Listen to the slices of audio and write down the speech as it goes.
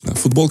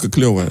Футболка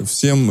клевая.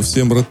 Всем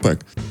Red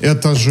Pack.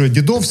 Это же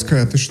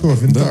дедовская, ты что,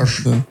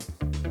 винтаж?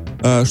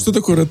 Да. Что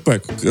такое Red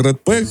Pack? Red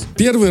Pack,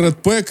 первый Red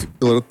Pack,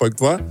 Red Pack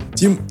 2,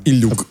 Тим и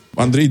Люк.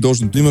 Андрей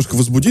должен немножко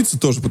возбудиться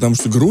тоже, потому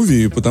что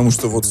груви, потому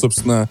что вот,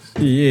 собственно...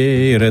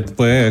 Red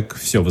Pack.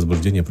 Все,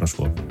 возбуждение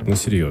прошло. Ну,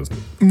 серьезно.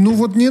 Ну,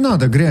 вот не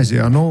надо грязи,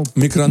 оно...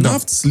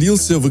 Микронавт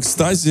слился в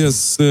экстазе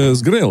с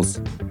Grails.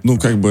 Ну,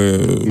 как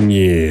бы...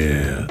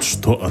 Нет,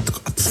 что...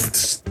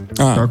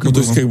 Так ну, то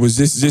было. есть, как бы,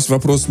 здесь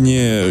вопрос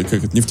не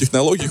в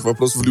технологиях,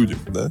 вопрос в людях,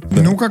 да?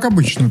 Ну, как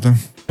обычно-то.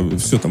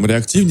 Все там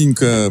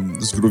реактивненько,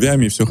 с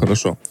грувями, все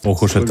хорошо.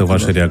 Ох уж это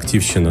ваша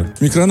реактивщина.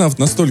 Микронавт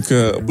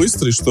настолько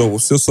быстрый, что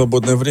все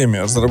свободное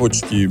время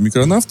разработчики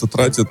Микронавта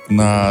тратят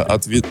на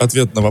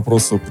ответ на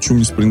вопрос, почему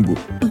не Spring Boot.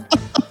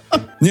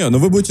 Не, ну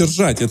вы будете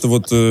ржать, это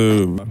вот...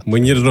 Мы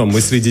не ржем, мы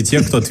среди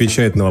тех, кто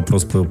отвечает на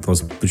вопрос,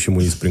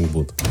 почему не Spring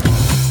Boot.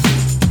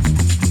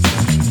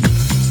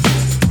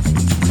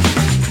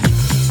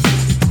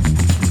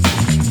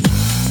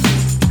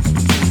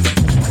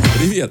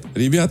 Привет,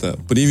 ребята,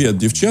 привет,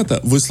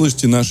 девчата. Вы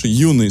слышите наши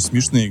юные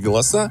смешные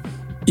голоса,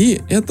 и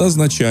это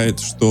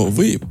означает, что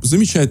вы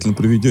замечательно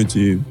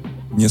проведете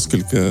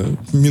несколько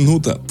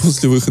минут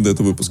после выхода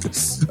этого выпуска.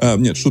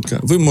 Нет, шутка.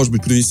 Вы, может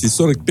быть, провести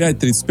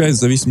 45-35, в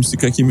зависимости,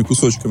 какими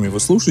кусочками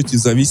вы слушаете,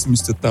 в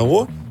зависимости от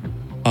того,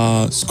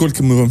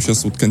 сколько мы вам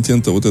сейчас вот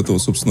контента вот этого,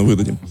 собственно,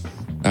 выдадим.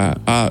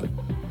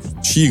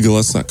 Чьи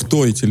голоса,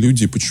 кто эти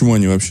люди, почему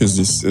они вообще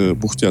здесь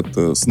бухтят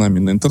с нами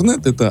на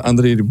интернет, это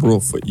Андрей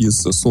Ребров из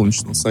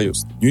Солнечного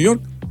Союза,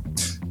 Нью-Йорк.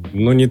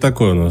 Ну, не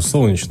такой у нас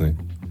солнечный.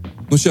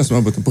 Ну, сейчас мы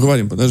об этом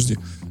поговорим, подожди.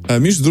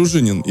 Миша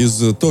Дружинин из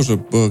тоже,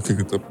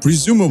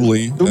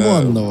 presumably...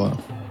 Туманного.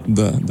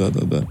 Да.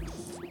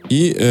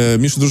 И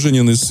Миша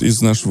Дружинин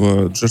из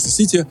нашего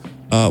Джерси-Сити.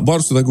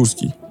 Барух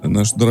Судогурский,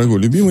 наш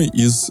дорогой любимый,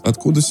 из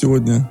откуда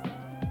сегодня?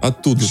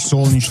 Оттуда.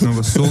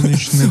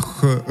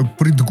 Солнечных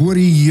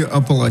предгорий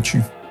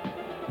Апалачи.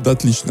 Да,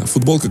 отлично.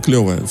 Футболка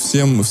клевая.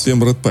 Всем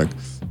Red Pack.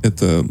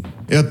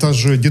 Это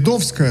же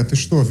дедовская, ты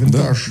что,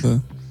 винтаж?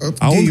 Да. Где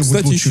он, его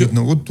кстати, лучше еще...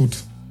 видно? Вот тут.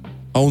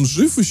 А он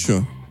жив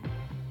еще?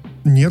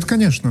 Нет,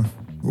 конечно.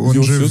 Он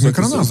Его же все в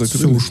Микронавт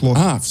все ушло.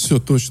 Все,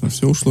 точно,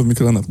 все ушло в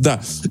Микронавт.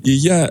 Да, и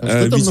я,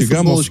 Что там Витя на Гамов...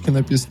 футболочке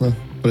написано?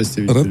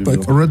 Прости, Витя, Red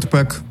Pack. Red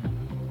Pack.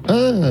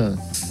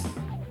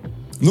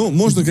 Ну,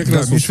 можно как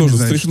раз вот Миша не тоже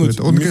знает, встряхнуть.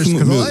 что это. Он, конечно,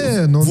 сказал,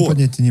 но он Вот.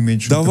 понятия не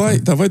имеет, что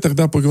Давай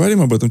тогда поговорим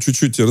об этом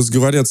чуть-чуть,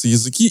 разговорятся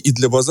языки, и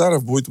для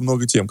базаров будет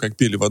много тем, как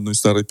пели в одной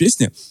старой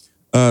песне.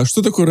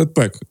 Что такое Red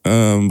Pack?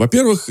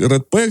 Во-первых,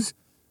 Red Pack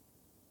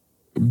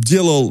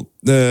делал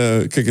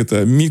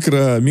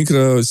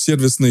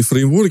микросервисные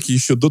фреймворки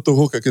еще до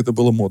того, как это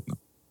было модно.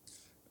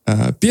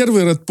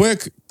 Первый Red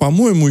Pack,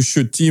 по-моему,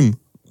 еще Тим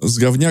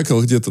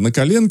сговнякал где-то на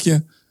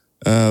коленке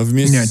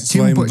вместе со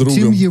своим другом.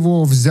 Тим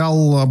его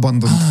взял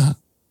Abandoned.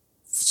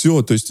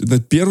 Все, то есть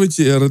первый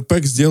Red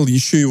Pack сделал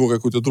еще его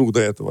какой-то друг до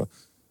этого.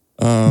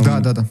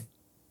 Да.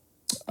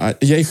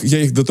 Я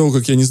их до того,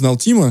 как я не знал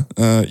Тима,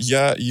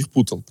 я их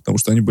путал, потому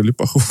что они были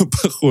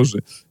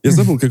похожи. Я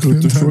забыл, как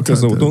этого чувака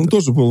зовут. Он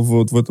тоже был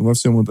во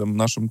всем этом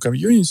нашем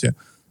комьюнити.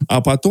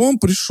 А потом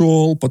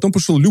пришел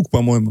Люк,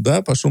 по-моему,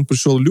 да?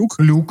 Пришел Люк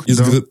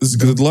из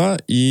Гридла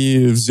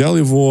и взял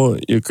его,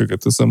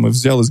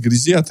 взял из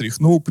грязи,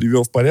 отряхнул,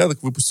 привел в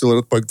порядок, выпустил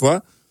Red Pack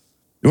 2.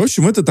 И, в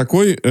общем, это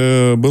такой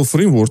был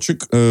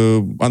фреймворчик.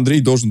 Андрей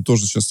должен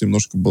тоже сейчас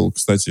немножко был,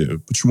 кстати,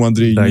 почему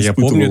Андрей да, не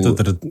испытывал... я помню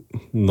этот,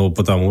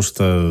 потому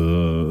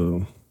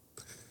что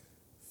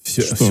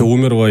все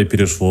умерло и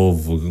перешло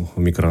в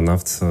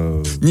Микронавт.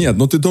 Нет,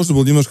 но ты должен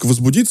был немножко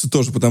возбудиться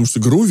тоже, потому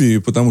что груви,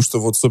 потому что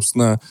вот,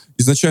 собственно,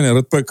 изначально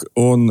Red Pack,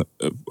 он,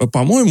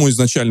 по-моему,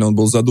 изначально он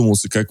был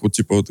задумался как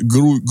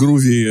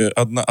груви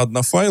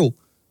однофайл,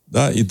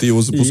 да, и ты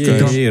его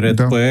запускаешь.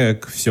 Red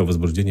Pack, все,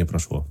 возбуждение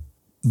прошло.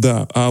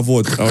 Да,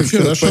 вообще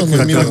Хорошо,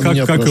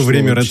 как и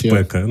время Red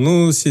Pack.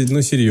 Ну,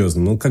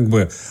 серьезно.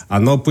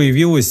 Оно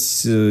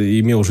появилось,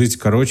 имел жизнь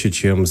короче,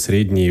 чем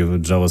средний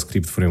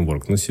JavaScript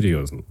фреймворк. Ну,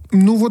 серьезно.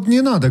 Ну, вот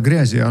не надо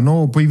грязи.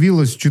 Оно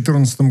появилось в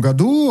 2014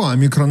 году, а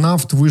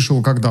Микронавт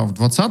вышел когда? В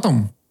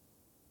 2020?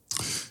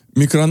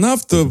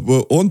 Микронавт,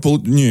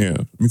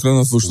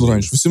 Микронавт вышел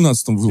раньше. В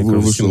 18-м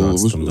вышел.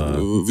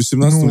 В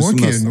 18-м.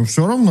 Окей,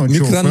 все равно.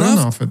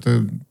 Микронавт...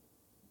 это...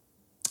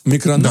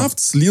 Микронавт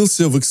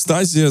слился в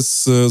экстазе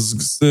с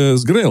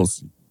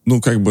Grails.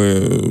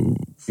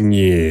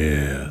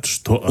 Нет,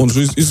 что... Он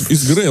же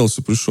из Grails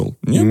пришел,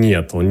 нет?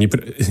 Нет, он не...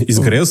 Из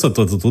Grails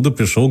оттуда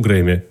пришел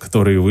Грэмми,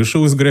 который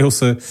вышел из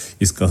Grails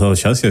и сказал,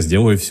 сейчас я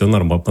сделаю все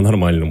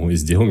по-нормальному, и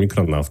сделал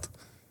Микронавт.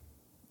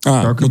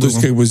 То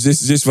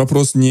есть здесь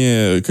вопрос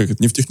не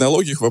в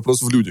технологиях,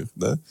 вопрос в людях,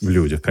 да? В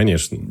людях,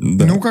 конечно.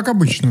 Да. Ну, как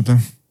обычно-то.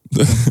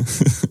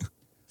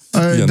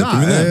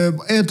 Да.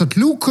 Этот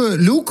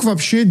Люк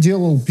вообще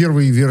делал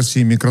первые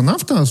версии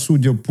Микронавта,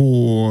 судя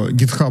по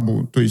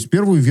GitHub. То есть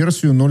первую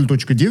версию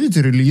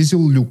 0.9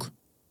 релизил Люк.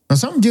 На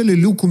самом деле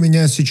Люк у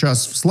меня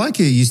сейчас в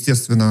Slack'е,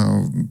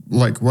 естественно,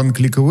 one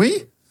click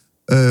away,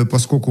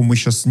 поскольку мы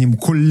сейчас с ним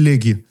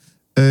коллеги.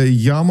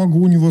 Я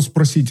могу у него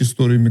спросить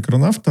историю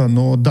микронавта,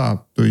 но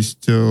да, то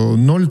есть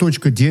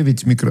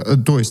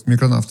 0.9 то есть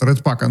микронавта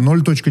Редпака,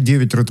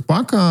 0.9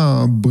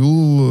 Редпака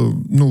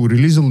был,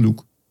 релизил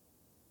люк.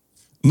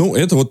 Ну,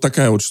 это вот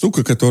такая вот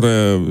штука,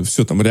 которая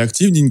все там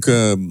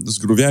реактивненько, с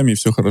грувями,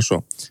 все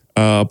хорошо.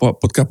 А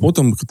под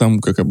капотом там,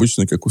 как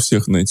обычно, как у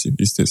всех найти,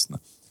 естественно.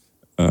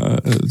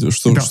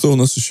 Что у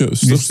нас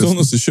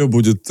еще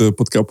будет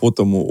под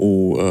капотом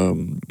у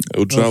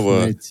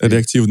Java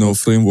реактивного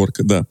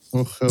фреймворка? Да.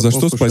 За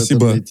что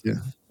спасибо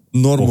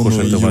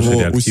Норману и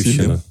его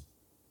усилиям.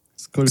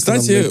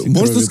 Кстати,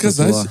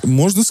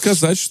 можно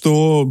сказать,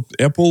 что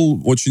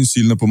Apple очень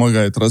сильно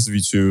помогает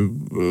развитию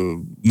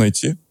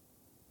найти.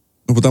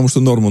 Потому что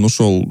Норман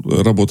ушел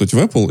работать в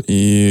Apple,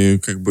 и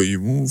как бы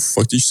ему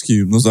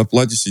фактически на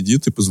зарплате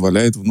сидит и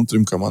позволяет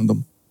внутренним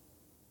командам.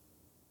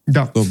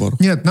 Да.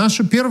 Нет,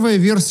 наша первая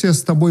версия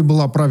с тобой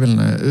была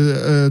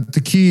правильная.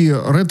 Такие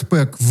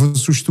Redpack в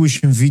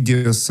существующем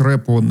виде с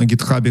репо на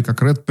GitHub,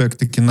 как Redpack,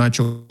 таки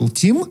начал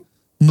Team,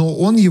 но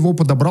он его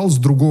подобрал с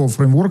другого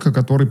фреймворка,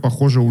 который,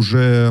 похоже,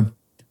 уже,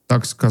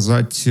 так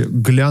сказать,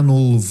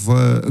 канул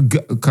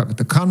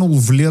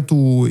в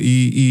лету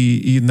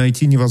и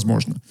найти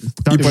невозможно.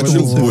 Так, и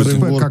почил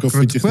как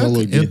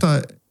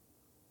Redpack,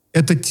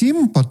 это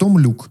Team, потом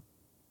Люк.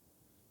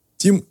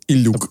 Team и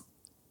Люк.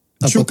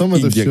 А потом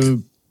это все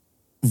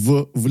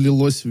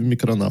влилось в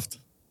микронавт.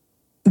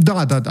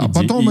 Да.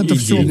 Потом это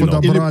все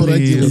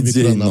подобрали...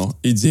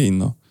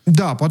 Идейно.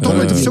 Да, потом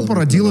это все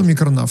породило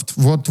микронавт.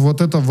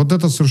 Вот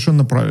это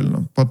совершенно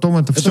правильно. Потом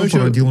это все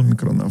породило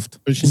микронавт.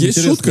 Очень есть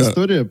интересная шутка?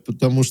 История,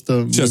 потому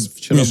что мы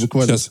вчера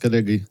буквально с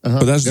коллегой...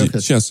 Подожди,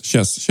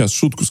 сейчас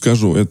шутку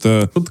скажу.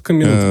 Это...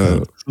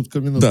 Шутка-минутка.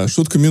 Да,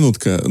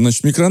 шутка-минутка.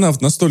 Значит, микронавт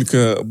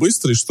настолько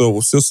быстрый, что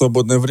все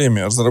свободное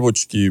время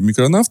разработчики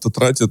микронавта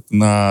тратят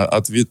на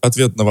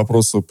ответ на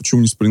вопрос,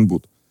 почему не Spring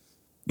Boot.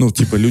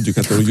 Люди,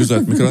 которые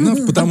юзают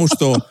микронавт, потому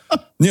что...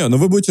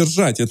 вы будете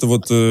ржать. Это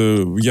вот...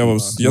 Я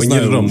знаю... Не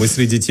ржем, мы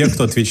среди тех,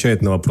 кто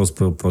отвечает на вопрос,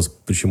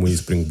 почему не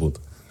Spring Boot.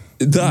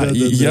 Да,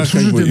 я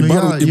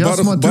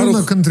смотрю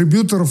на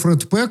контрибьюторов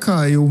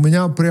Redpack, и у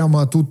меня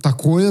прямо тут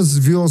такое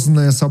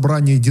звездное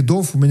собрание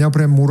дедов, у меня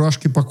прям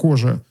мурашки по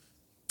коже.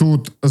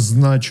 Тут,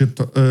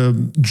 значит,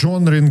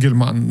 Джон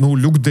Рингельман,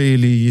 Люк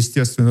Дейли,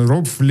 естественно,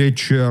 Роб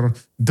Флетчер,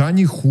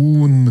 Дани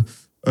Хун...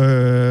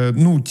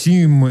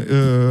 Тим,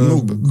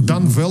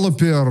 Дан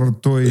Велопер,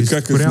 то есть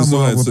как прямо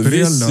называется? Вот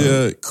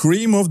реально...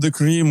 Cream of the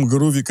cream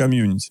groovy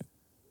community.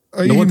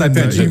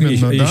 Опять же,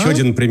 еще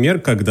один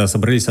пример, когда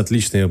собрались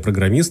отличные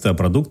программисты, а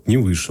продукт не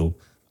вышел.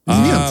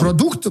 Нет,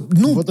 продукт...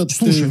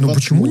 слушай,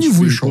 почему не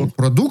вышел?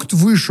 Продукт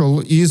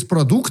вышел, и из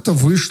продукта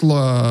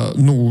вышло,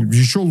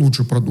 еще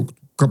лучший продукт.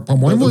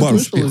 По-моему, это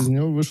успех.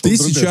 Ты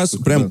сейчас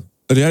прям...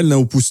 реально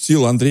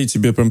упустил, Андрей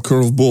тебе прям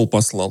curveball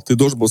послал. Ты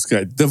должен был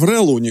сказать,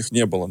 DevRel у них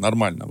не было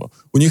нормального.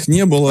 У них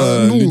не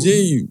было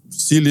людей в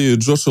стиле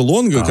Джоша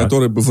Лонга,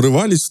 которые бы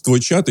врывались в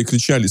твой чат и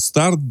кричали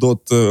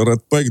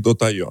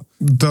start.redpack.io.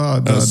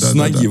 Да. С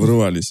ноги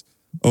врывались.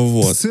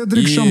 Вот.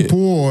 Седрик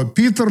Шампо,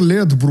 Питер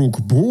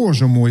Ледбрук,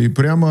 боже мой,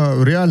 прямо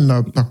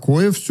реально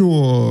такое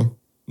все...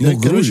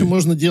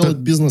 можно делать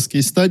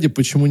бизнес-кейс-стади,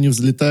 почему не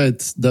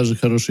взлетает даже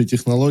хорошие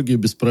технологии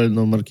без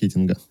правильного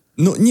маркетинга.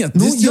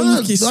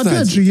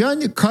 Опять же,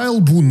 Кайл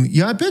Бун.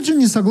 Я опять же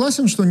не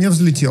согласен, что не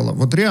взлетело.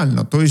 Вот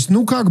реально. То есть,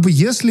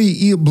 если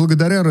и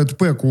благодаря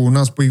Redpack у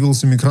нас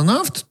появился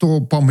микронавт, то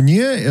по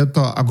мне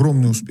это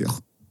огромный успех.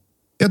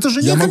 Это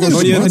же не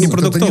коммерческий продукт. Это не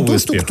продуктовый это не то,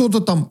 успех. что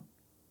кто-то там...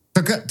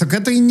 Так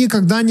это и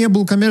никогда не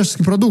был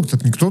коммерческий продукт.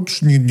 Это не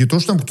то,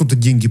 что там кто-то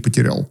деньги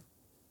потерял.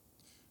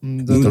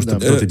 Что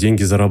кто-то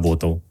деньги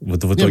заработал. В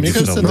итоге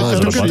все равно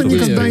это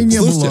никогда и не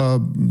было.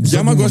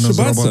 Я могу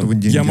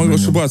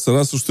ошибаться,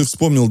 раз уж ты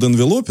вспомнил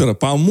девелопера,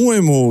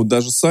 по-моему,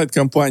 даже сайт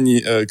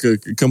компании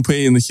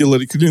кампейна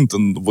Хиллари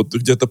Клинтон вот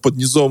где-то под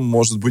низом,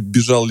 может быть,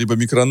 бежал либо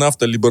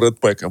микронавта, либо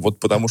Redpack.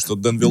 Вот потому что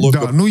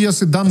девелопер... Да,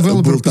 если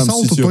девелопер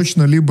писал, то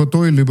точно либо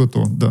то, либо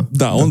то.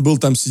 Да, он был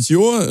там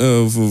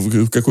CTO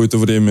в какое-то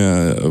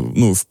время,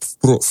 в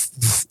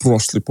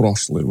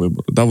прошлые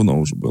выборы. Давно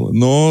уже было.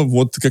 Но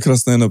вот как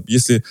раз, наверное,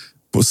 если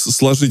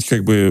сложить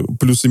как бы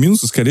плюсы и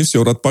минусы, скорее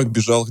всего, Redpack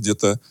бежал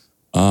где-то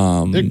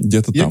там.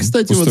 Я,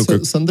 кстати,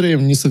 с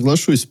Андреем не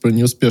соглашусь про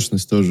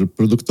неуспешность тоже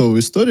продуктовой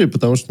истории,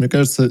 потому что, мне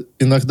кажется,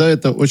 иногда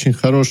это очень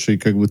хороший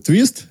как бы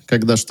твист,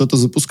 когда что-то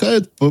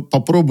запускают,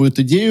 попробуют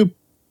идею,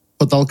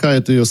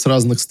 потолкают ее с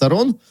разных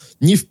сторон,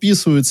 не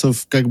вписываются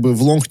в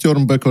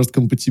long-term backward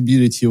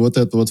compatibility, вот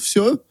это вот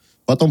все,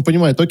 потом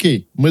понимают,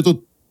 окей, мы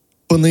тут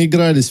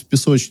понаигрались в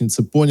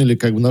песочнице, поняли,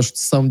 на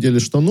самом деле,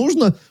 что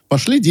нужно,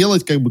 пошли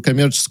делать,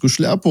 коммерческую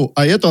шляпу,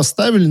 а эту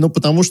оставили,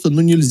 потому что,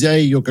 нельзя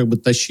ее,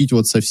 тащить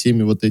вот со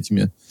всеми вот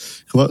этими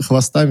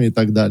хвостами и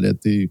так далее.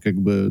 Ты, ты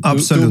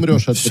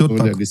умрешь от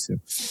этого легаси.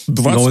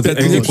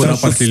 Куда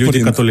пошли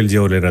люди, которые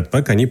делали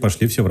Redpack, они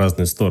пошли все в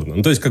разные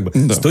стороны. То есть,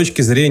 с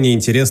точки зрения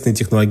интересной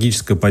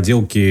технологической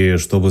поделки,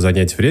 чтобы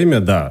занять время,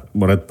 да,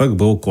 Redpack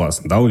был класс,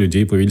 да, у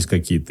людей появились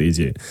какие-то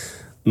идеи.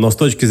 Но с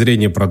точки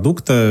зрения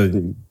продукта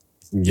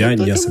Я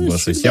не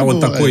соглашусь. Я вот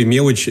такой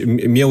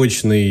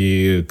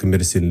мелочный,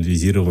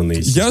 коммерциализированный.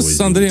 Я с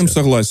Андреем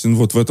согласен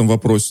вот в этом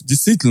вопросе.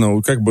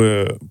 Действительно, как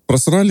бы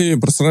просрали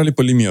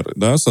полимеры,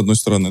 да, с одной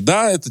стороны.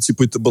 Да, это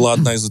была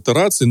одна из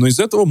итераций, но из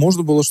этого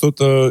можно было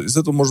что-то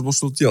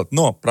делать.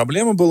 Но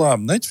проблема была,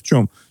 знаете, в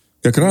чем?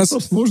 Как раз...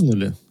 Нужно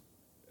ли?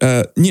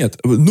 Нет,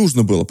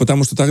 нужно было,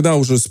 потому что тогда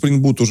уже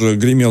Spring Boot уже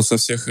гремел со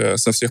всех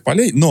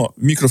полей, но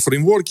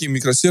микрофреймворки,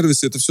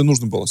 микросервисы, это все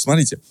нужно было.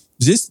 Смотрите,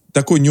 здесь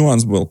такой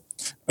нюанс был.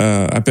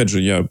 Опять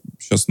же, я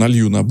сейчас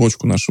налью на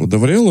бочку нашего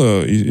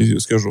Деврела и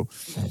скажу.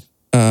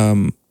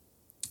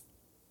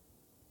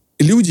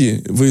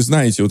 Люди, вы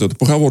знаете вот эту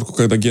поговорку,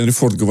 когда Генри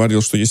Форд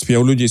говорил, что если бы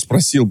я у людей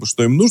спросил бы,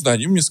 что им нужно,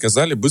 они мне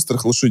сказали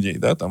быстрых лошадей,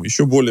 да, там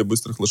еще более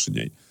быстрых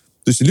лошадей.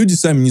 То есть люди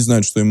сами не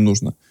знают, что им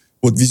нужно.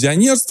 Вот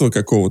визионерства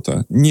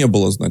какого-то не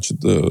было, значит,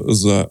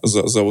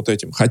 за вот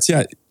этим.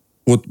 Хотя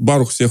вот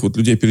Барух всех вот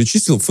людей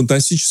перечислил,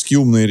 фантастически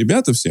умные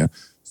ребята все,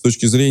 с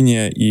точки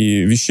зрения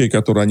и вещей,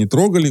 которые они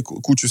трогали,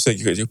 кучу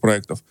всяких этих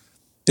проектов.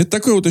 Это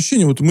такое вот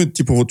ощущение, вот мы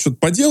типа вот что-то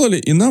поделали,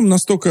 и нам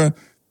настолько,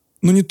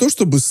 ну не то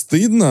чтобы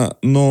стыдно,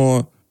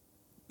 но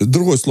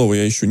другое слово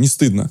я ищу, не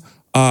стыдно,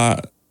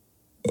 а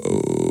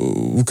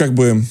как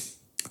бы...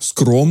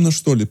 скромно,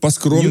 что ли?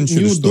 Поскромничали, что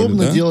ли?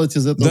 Неудобно делать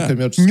из этого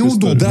коммерческую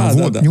неудобно,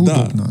 историю.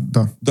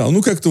 Неудобно. Да,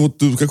 ну как-то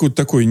вот какой-то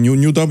такой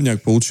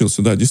неудобняк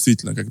получился, да,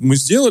 действительно. Как мы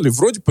сделали,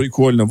 вроде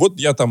прикольно. Вот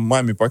я там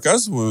маме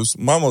показываю,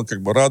 мама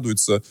как бы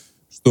радуется,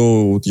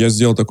 что вот я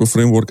сделал такой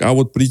фреймворк. А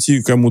вот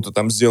прийти кому-то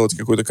там сделать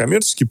какой-то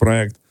коммерческий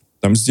проект,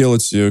 там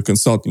сделать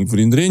консалтинг,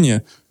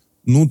 внедрение,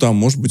 ну там,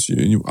 может быть...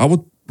 А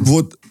вот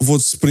в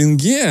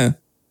Spring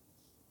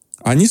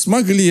они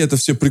смогли это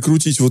все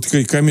прикрутить вот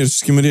к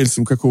коммерческим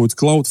рельсам какого-то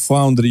Cloud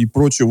Foundry и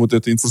прочей вот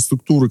этой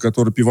инфраструктуры,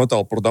 которую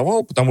Pivotal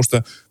продавал, потому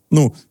что,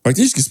 ну,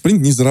 фактически Spring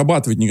не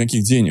зарабатывает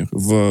никаких денег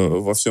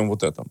во всем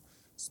вот этом.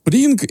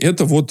 Spring —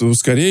 это вот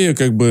скорее,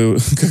 как бы,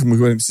 как мы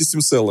говорим, system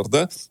seller,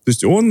 да? То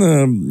есть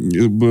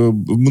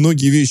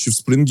многие вещи в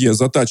Spring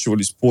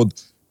затачивались под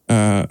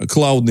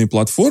клаудные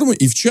платформы,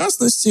 и в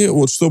частности,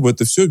 вот чтобы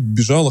это все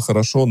бежало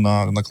хорошо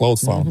на Cloud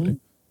Foundry.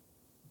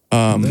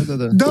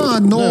 Да,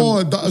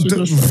 но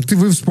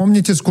вы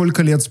вспомните,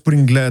 сколько лет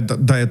Spring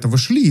до этого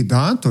шли,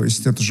 да? То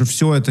есть это же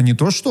все, это не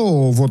то,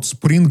 что вот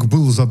Spring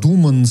был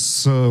задуман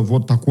с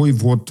вот такой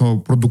вот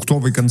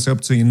продуктовой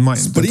концепцией in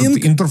mind.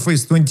 Этот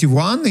Interface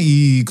 21,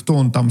 и кто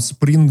он там,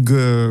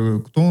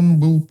 Spring... Кто он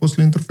был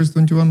после Interface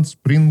 21?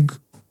 Spring...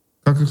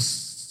 Как их,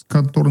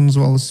 который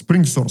называлось?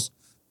 Spring Source.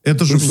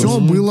 Это же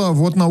все было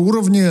вот на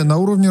уровне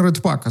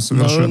Red-Pack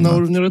совершенно. На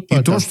уровне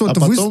Red-Pack. И то, что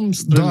это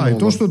и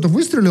то, что это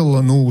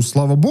выстрелило, ну,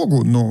 слава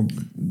богу, но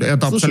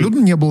это абсолютно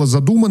не было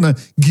задумано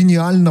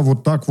гениально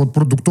вот так вот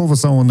продуктово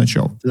с самого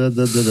начала. Да.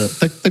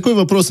 Такой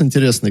вопрос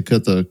интересный к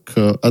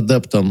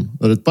адептам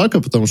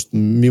Red-Pack, потому что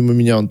мимо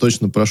меня он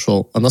точно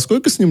прошел. А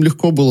насколько с ним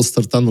легко было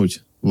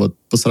стартануть? Вот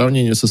по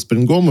сравнению со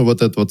Spring и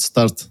вот этот вот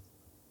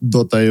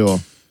Start.io.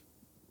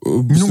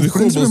 Ну, в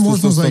принципе,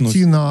 можно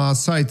зайти на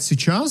сайт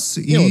сейчас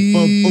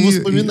и... по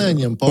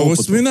воспоминаниям, по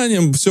опыту.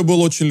 Воспоминаниям все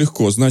было очень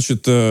легко.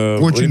 Значит,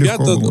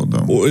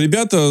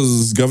 ребята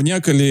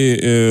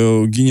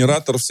сговнякали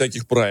генератор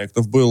всяких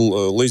проектов.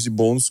 Был Lazy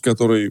Bones,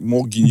 который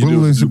мог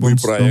генерировать любые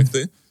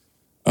проекты.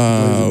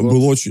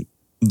 Был очень...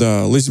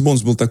 Да, Lazy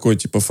Bones был такой,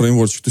 типа,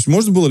 фреймворчик. То есть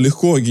можно было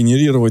легко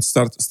генерировать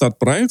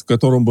старт-проект, в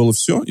котором было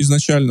все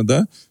изначально,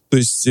 да? То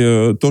есть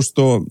то,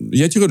 что...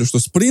 Я тебе говорю, что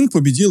Spring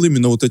победил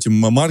именно вот этим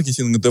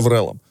маркетингом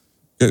DevRel'ом,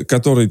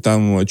 который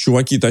там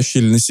чуваки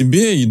тащили на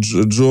себе, и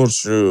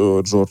Джордж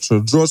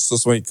со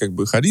своей как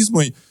бы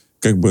харизмой,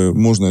 как бы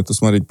можно это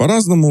смотреть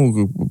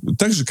по-разному,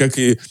 так же, как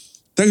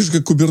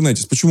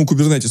Kubernetes. Почему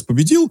Kubernetes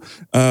победил?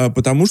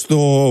 Потому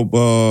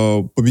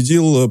что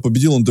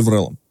победил он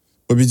DevRel'ом.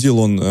 Победил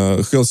он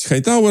Хелси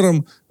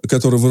Хайтауэром,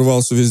 который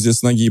вырвался везде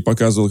с ноги и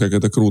показывал, как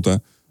это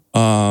круто.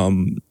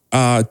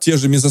 А те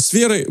же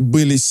мезосферы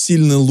были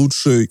сильно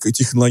лучше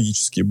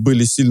технологически,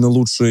 были сильно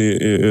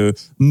лучше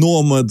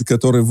Nomad,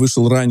 который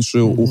вышел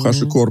раньше у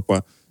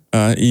HashiCorp,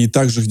 и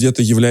также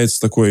где-то является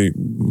такой,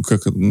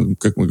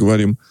 как мы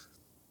говорим...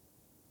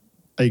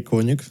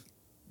 Iconic.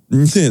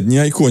 Нет, не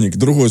iconic,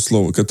 другое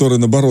слово, которое,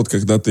 наоборот,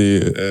 когда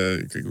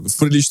ты в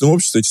приличном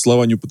обществе эти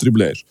слова не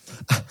употребляешь.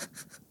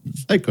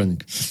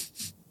 Iconic.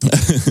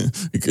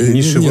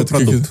 Нишевой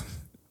продукт.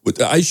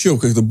 А еще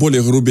как-то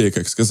более грубее,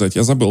 как сказать.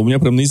 Я забыл, у меня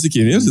прям на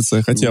языке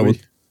вертится,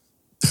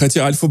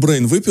 хотя Альфа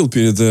Брейн выпил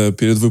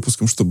перед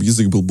выпуском, чтобы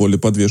язык был более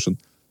подвешен,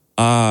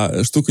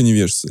 а штука не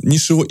вешается.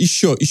 Нишево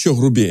еще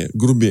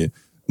грубее.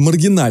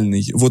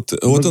 Маргинальный. Вот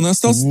он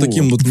остался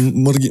таким вот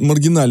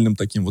маргинальным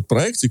таким вот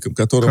проектиком,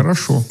 которым,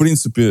 в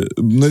принципе,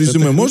 на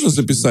резюме можно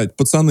записать.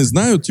 Пацаны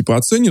знают, типа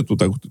оценят, вот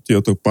так вот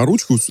тебе по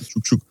ручку,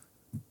 чук-чук.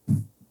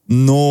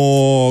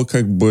 Но,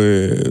 как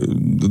бы,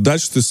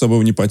 дальше ты с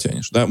собой не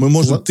потянешь. Да? Мы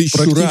можем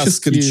 1000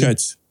 раз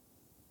кричать.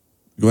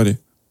 Говори.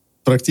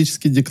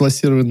 Практически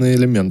деклассированный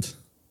элемент.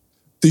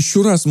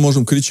 1000 раз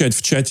можем кричать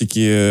в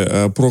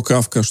чатике про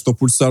Kafka, что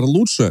пульсар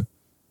лучше,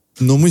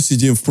 Но мы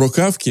сидим в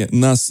прокавке,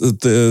 нас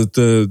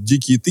это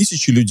дикие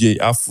тысячи людей,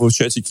 а в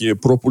чатике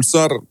про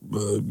пульсар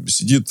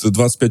сидит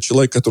 25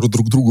 человек, которые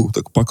друг другу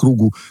так по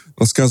кругу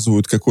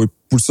рассказывают, какой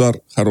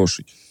пульсар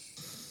хороший.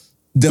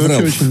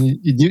 DevRel. Очень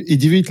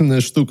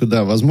удивительная штука,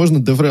 да. Возможно,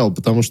 DevRel,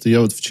 потому что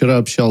я вот вчера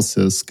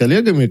общался с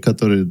коллегами,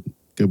 которые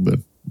как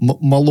бы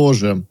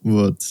моложе,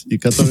 вот, и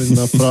которые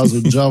на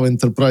фразу Java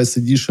Enterprise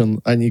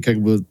Edition,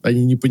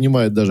 они не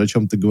понимают даже, о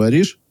чем ты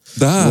говоришь.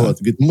 Да. Вот.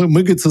 Говорит, мы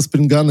говорит, со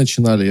Spring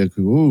начинали. Я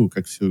говорю,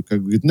 как все.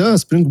 Говорит, да,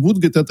 Spring Boot,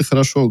 говорит, это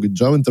хорошо.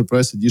 Говорит, Java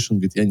Enterprise Edition,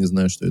 говорит, я не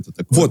знаю, что это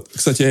такое. Вот,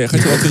 кстати, я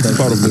хотел ответить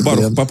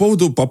Барух.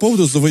 По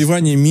поводу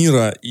завоевания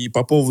мира и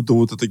по поводу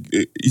вот этой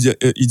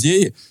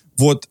идеи,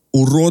 вот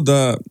у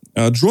рода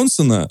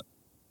Джонсона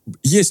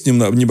есть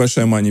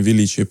небольшая мания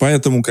величия.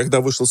 Поэтому,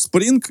 когда вышел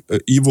Spring,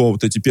 его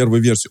вот эти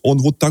первые версии, он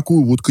вот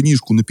такую вот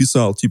книжку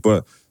написал,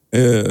 типа,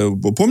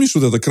 помнишь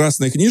вот эта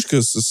красная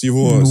книжка с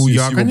его Ну, с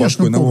я, его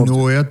конечно, башкой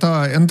помню.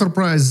 Это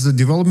Enterprise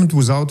Development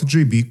Without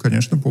JB,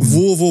 конечно, помню.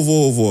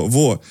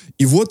 Во.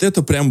 И вот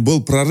это прям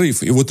был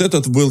прорыв. И вот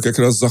этот был как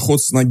раз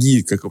заход с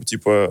ноги, как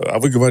типа, а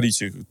вы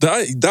говорите,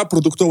 да,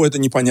 продуктово это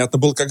непонятно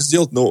было, как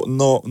сделать,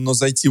 но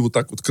зайти вот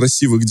так вот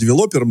красиво к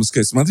девелоперам и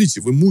сказать, смотрите,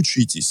 вы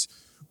мучаетесь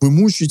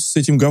с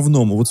этим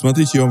говном. Вот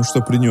смотрите, я вам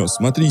что принес.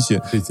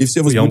 Смотрите. И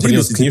все возбудились. Я вам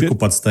принес книжку,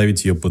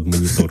 подставить ее под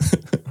монитор.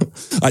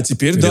 А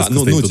теперь, да,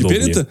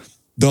 теперь это...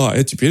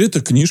 Да, теперь это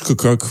книжка,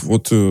 как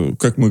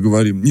мы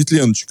говорим,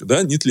 нетленочка,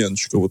 да?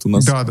 Нетленочка вот у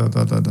нас. Да.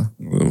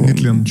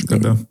 Нетленочка,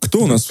 да.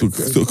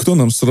 Кто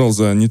нам срал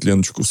за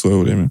нетленочку в свое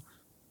время?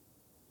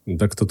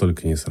 Да кто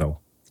только не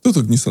срал. Кто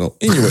только не срал.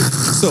 Anyway,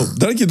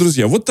 дорогие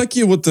друзья, вот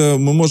такие вот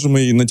мы можем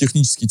и на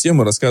технические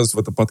темы рассказывать в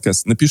этом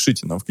подкасте.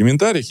 Напишите нам в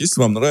комментариях,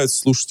 если вам нравится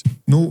слушать.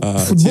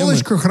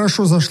 Футболочка темы.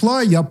 Хорошо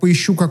зашла, я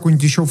поищу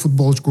какую-нибудь еще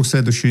футболочку к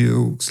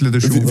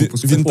следующему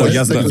выпуску.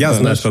 Я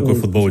знаю, в какой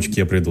футболочке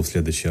я приду в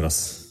следующий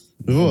раз.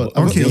 Вот.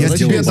 Окей, я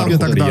тебе дам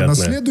тогда на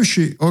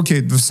следующий.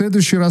 Окей, в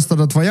следующий раз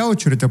тогда твоя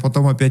очередь, а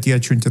потом опять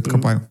я что-нибудь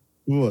откопаю.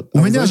 Вот.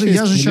 Я же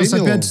сейчас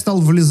опять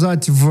стал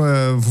влезать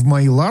в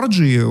мои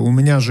ларджи. У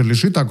меня же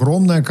лежит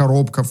огромная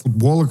коробка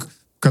футболок,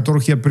 в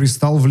которых я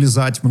перестал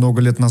влезать много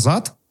лет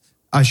назад.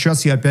 А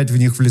сейчас я опять в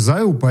них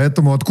влезаю,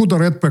 поэтому откуда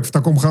Redpack в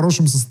таком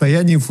хорошем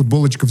состоянии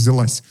футболочка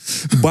вззялась?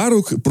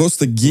 Барух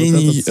просто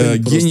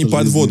гений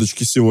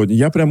подводочки сегодня.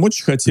 Я прям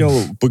очень хотел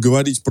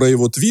поговорить про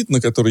его твит,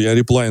 на который я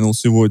реплайнул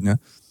сегодня,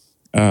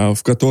 в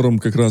котором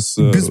как раз...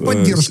 Без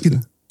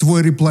поддержки.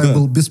 Твой реплай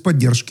был без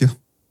поддержки.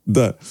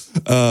 Да.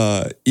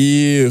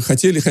 И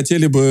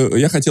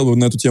я хотел бы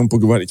на эту тему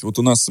поговорить. Вот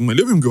у нас мы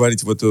любим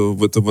говорить в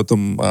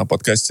этом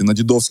подкасте на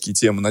дедовские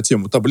темы, на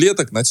тему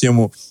таблеток, на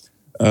тему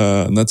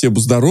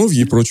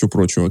здоровья и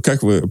прочего.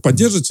 Как вы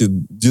поддержите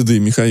деды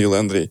Михаил и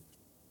Андрей?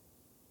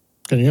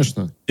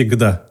 Конечно.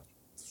 Всегда.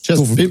 Сейчас,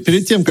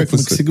 перед тем, как мы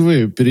к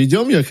Segway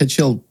перейдем, я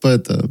хотел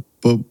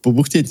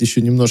побухтеть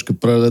еще немножко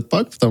про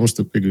Redpack, потому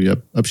что, как говорю, я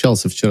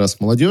общался вчера с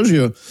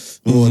молодежью,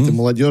 вот, и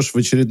молодежь в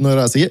очередной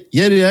раз... Я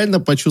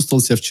реально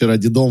почувствовал себя вчера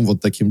дедом, вот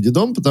таким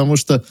дедом, потому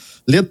что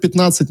лет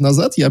 15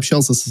 назад я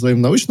общался со своим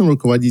научным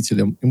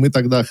руководителем, и мы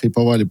тогда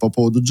хайповали по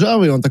поводу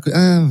Java, и он такой,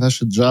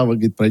 ваша Java,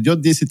 говорит,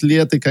 пройдет 10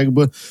 лет, и как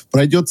бы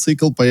пройдет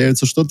цикл,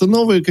 появится что-то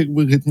новое, как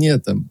бы, говорит,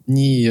 нет, там,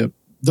 не...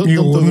 И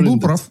он был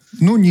прав.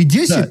 Ну, не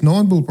 10, да. Но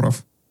он был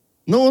прав.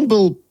 Ну, он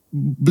был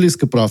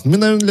близко прав. Мы,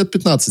 наверное, лет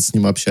 15 с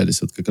ним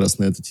общались вот как раз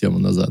на эту тему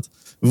назад.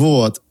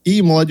 Вот.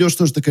 И молодежь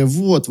тоже такая,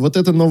 вот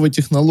это новые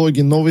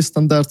технологии, новые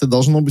стандарты,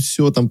 должно быть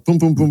все там,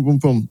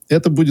 пум-пум-пум-пум-пум.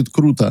 Это будет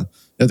круто.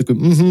 Я такой,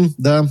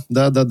 да.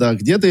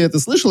 Где-то я это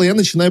слышал, и я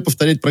начинаю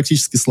повторять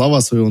практически слова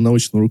своего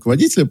научного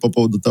руководителя по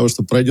поводу того,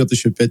 что пройдет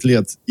еще 5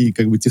 лет, и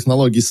как бы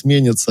технологии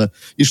сменятся,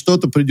 и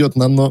что-то придет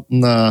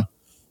на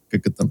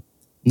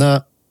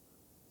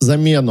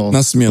замену.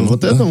 На смену.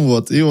 Вот этому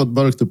вот. И вот,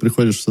 Барух, ты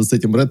приходишь с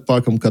этим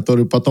Redpack'ом,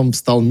 который потом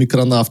стал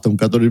микронавтом,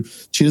 который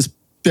через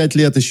 5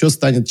 лет еще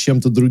станет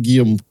чем-то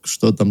другим,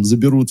 что там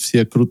заберут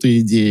все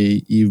крутые идеи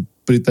и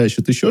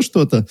притащат еще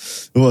что-то.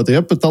 Вот. И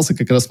я пытался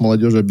как раз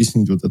молодежи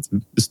объяснить вот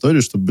эту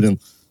историю, что,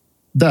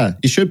 да,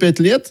 еще 5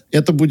 лет,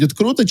 это будет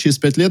круто, через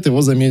 5 лет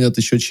его заменят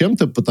еще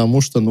чем-то, потому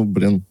что,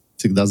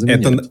 всегда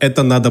заменяют.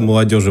 Это надо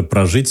молодежи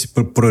прожить,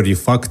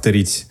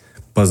 прорефакторить,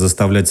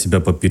 позаставлять себя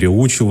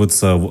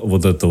попереучиваться,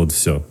 вот это вот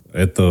все.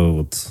 Это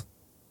вот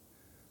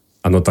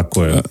оно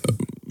такое.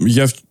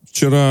 Я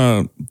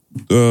вчера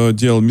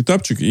делал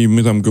митапчик, и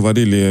мы там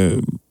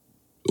говорили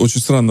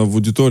очень странно в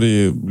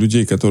аудитории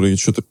людей, которые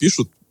что-то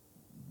пишут,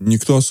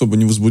 никто особо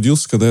не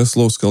возбудился, когда я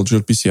слово сказал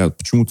gRPC. А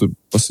почему-то в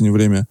последнее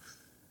время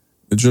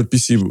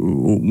gRPC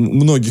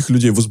многих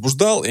людей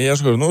возбуждал, и я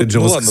же говорю,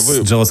 ладно.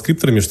 Вы... С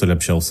джаваскриптерами, что ли,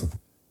 общался?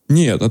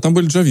 Нет, а там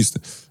были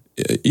джависты.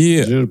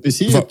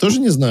 gRPC тоже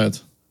не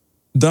знают?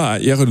 Да,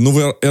 я говорю,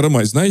 вы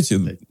RMI знаете?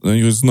 Они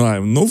говорят,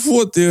 знаем.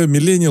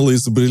 Миллениалы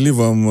изобрели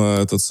вам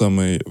этот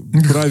самый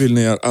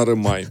правильный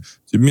RMI.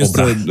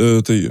 Вместо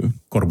этой...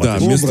 Корба. Да,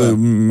 вместо...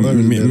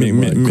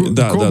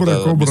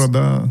 Кобра,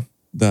 да.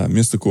 Да,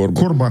 вместо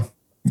корба. Корба.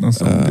 на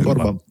самом деле.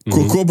 Корма.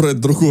 Кобра — это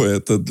другое,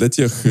 это для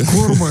тех...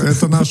 Корма —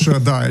 это наши,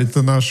 да,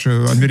 это наши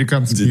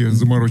американские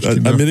заморочки.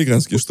 Да.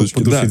 Американские штучки,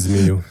 подушить да.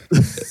 змею.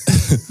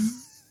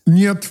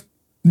 Нет,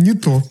 не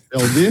то.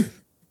 LD?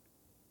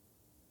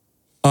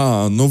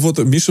 Ну вот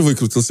Миша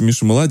выкрутился,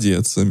 Миша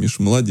молодец.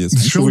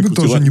 Шелби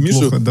тоже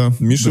неплохо, да.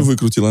 Миша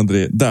выкрутил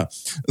Андрея. Да,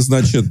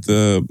 значит,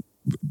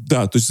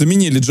 да, то есть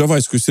заменили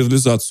джавайскую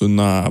сериализацию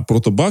на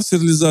протобаф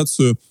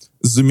сериализацию,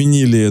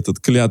 заменили этот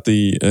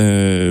клятый...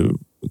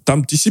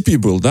 там TCP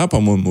был, да,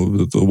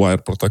 по-моему,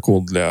 wire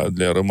протокол для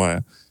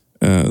RMI.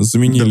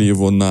 Заменили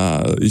его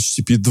на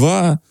HTTP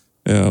 2.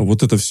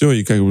 Вот это все,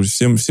 и как бы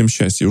всем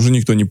счастье. Уже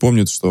никто не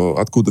помнит, что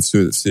откуда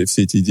все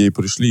эти идеи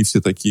пришли, и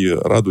все такие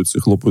радуются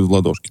и хлопают в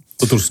ладошки.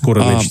 Тут уж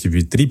скоро на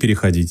HTTP 3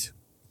 переходить.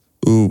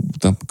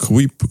 Там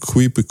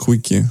квипы,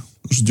 квики.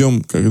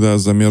 Ждем, когда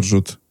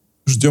замержат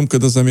в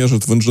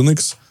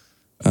Nginx,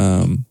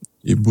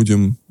 и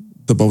будем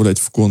добавлять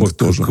в конг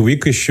тоже.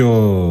 Quick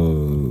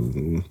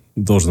еще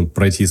должен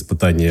пройти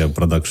испытание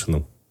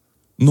продакшеном.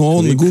 Но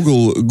он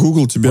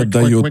Google тебе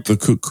отдает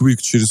Quick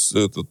через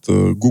этот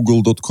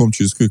google.com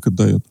через Quick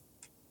отдает.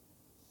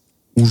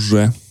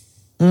 Уже.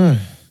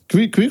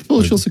 Quick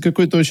получился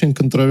какой-то очень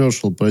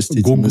controversial,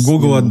 простите.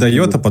 Google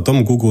отдает, а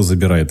потом Google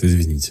забирает,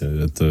 извините.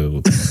 Это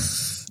вот...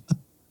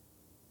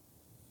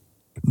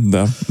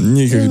 Да,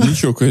 не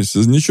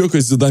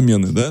чокаясь за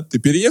домены, да? Ты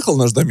переехал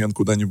наш домен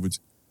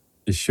куда-нибудь?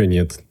 Еще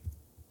нет.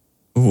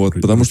 Вот,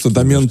 потому что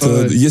домен,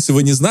 если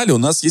вы не знали, у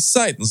нас есть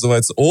сайт,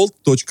 называется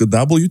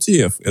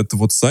Old.WTF. Это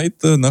вот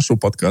сайт нашего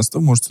подкаста,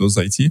 можете туда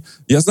зайти.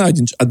 Я знаю,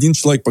 один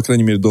человек, по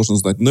крайней мере, должен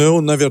знать, но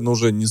он, наверное,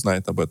 уже не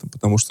знает об этом,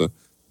 потому что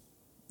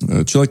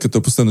человек,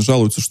 который постоянно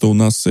жалуется, что у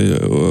нас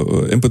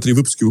MP3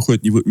 выпуски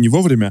выходят не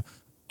вовремя,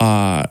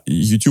 а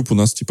YouTube у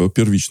нас типа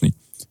первичный.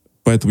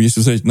 Поэтому,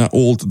 если вы зайдете на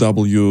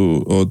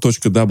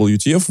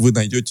Old.WTF, вы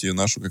найдете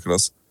нашу как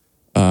раз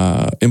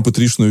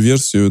MP3-шную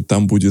версию,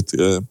 там будет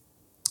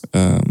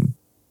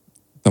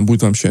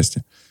вам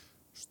счастье.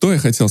 Что я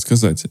хотел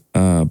сказать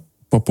по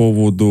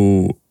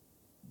поводу...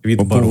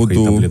 Вид Баруха и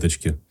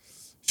таблеточки.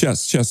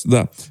 Сейчас,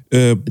 да.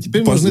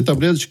 Теперь нужны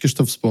таблеточки,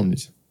 чтобы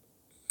вспомнить.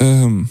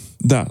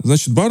 Да,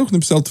 значит, Барух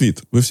написал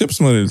твит. Вы все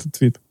посмотрели этот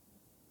твит?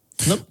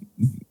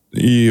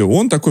 И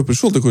он такой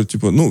пришел, такой,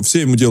 типа, все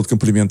ему делают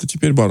комплименты.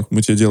 Теперь, Барух,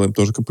 мы тебе делаем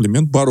тоже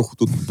комплимент. Барух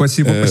тут...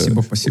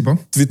 Спасибо.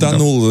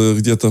 Твитанул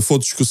где-то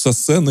фоточку со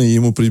сцены, и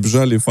ему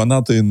прибежали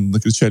фанаты,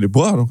 накричали: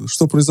 Барух,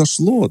 что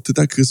произошло? Ты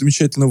так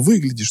замечательно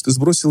выглядишь, ты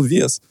сбросил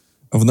вес.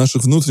 А в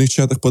наших внутренних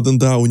чатах под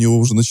НДА у него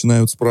уже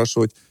начинают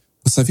спрашивать: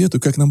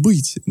 посоветуй, как нам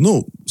быть?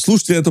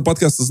 Слушатели этого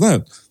подкаста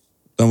знают,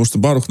 потому что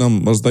Барух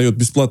нам раздает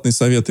бесплатные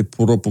советы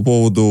по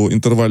поводу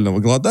интервального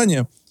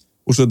голодания.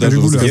 Уже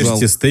даже рассказал.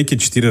 Ешьте стейки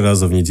 4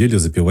 раза в неделю,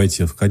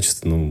 запивайте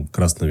качественным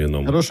красным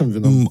вином. Хорошим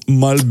вином.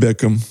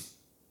 Мальбеком.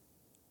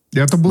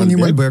 Это был не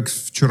Мальбек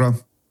вчера.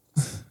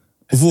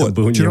 Вот.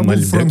 Вчера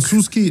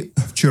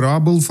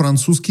был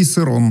французский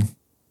сырон.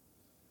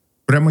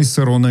 Прямо из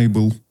сырона и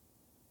был.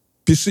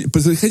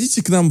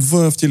 Заходите к нам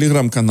в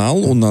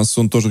телеграм-канал. У нас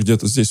он тоже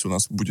где-то здесь у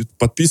нас будет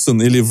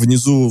подписан. Или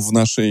внизу в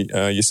нашей,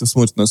 если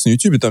смотрите нас на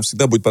YouTube, там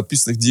всегда будет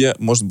подписано, где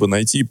можно бы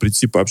найти,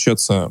 прийти,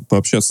 пообщаться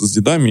с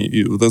дедами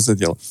и вот это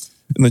дело.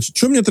 Значит,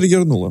 что меня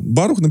триггернуло?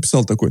 Барух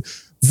написал такой: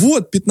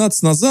 вот,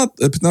 15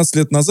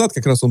 лет назад,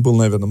 как раз он был,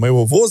 наверное,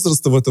 моего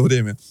возраста в это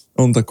время,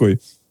 он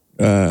такой: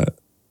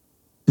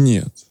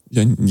 нет,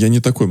 я не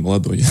такой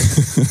молодой.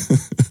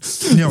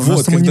 Не, у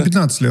нас с тобой не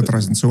 15 лет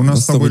разницы. У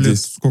нас с тобой лет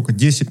сколько?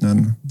 10,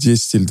 наверное.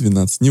 10 или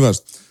 12,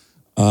 неважно.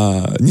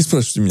 Не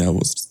спрашивайте меня о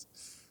возрасте.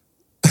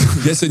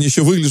 Я сегодня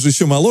еще выгляжу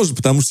еще моложе,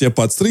 потому что я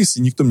подстригся,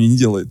 и никто мне не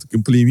делает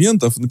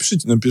комплиментов.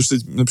 Напишите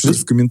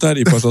в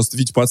комментарии, пожалуйста: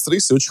 Витя,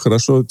 подстригся, очень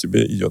хорошо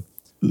тебе идет.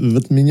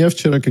 Вот меня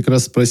вчера как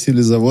раз спросили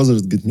за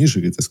возраст. Говорит: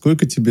 Миша, а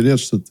сколько тебе лет,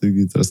 что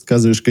ты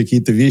рассказываешь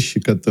какие-то вещи,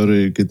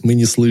 которые мы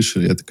не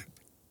слышали? Я такой...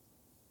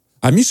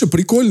 А Миша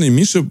прикольный.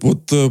 Миша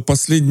вот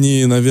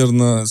последние,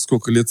 наверное,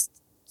 сколько лет?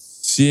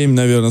 7,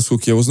 наверное,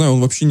 сколько я его знаю.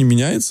 Он вообще не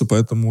меняется,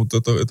 поэтому вот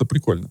это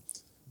прикольно.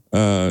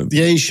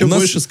 Я еще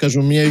больше скажу,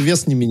 у меня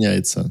вес не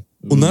меняется.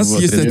 У нас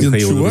есть один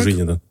чувак.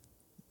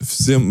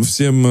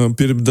 Всем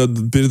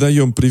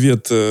передаем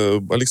привет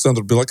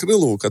Александру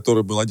Белокрылову,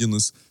 который был один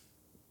из...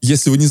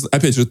 Если вы не знаете,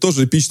 опять же,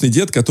 тоже эпичный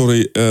дед,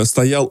 который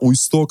стоял у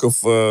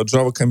истоков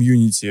Java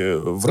комьюнити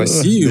в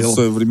России в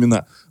свои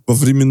времена. Во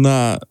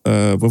времена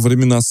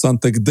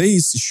Suntech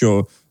Days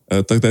еще,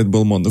 тогда это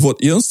был модно.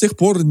 Вот, и он с тех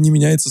пор не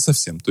меняется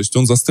совсем. То есть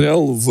он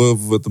застрял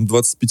в этом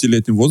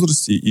 25-летнем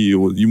возрасте, и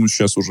ему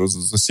сейчас уже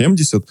за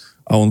 70,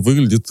 а он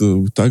выглядит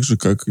так же,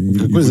 как...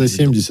 Какой за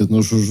 70?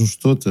 Ну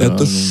что ты?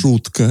 Это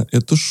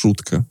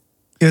шутка.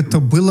 Это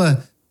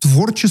было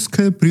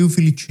творческое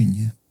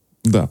преувеличение.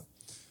 Да.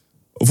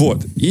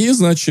 Вот. И,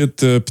 значит,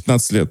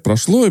 15 лет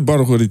прошло, и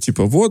Барух говорит,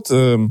 типа, вот,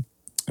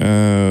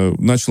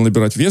 начал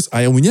набирать вес.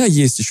 А у меня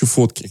есть еще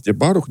фотки, где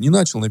Барух не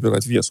начал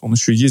набирать вес. Он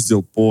еще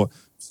ездил по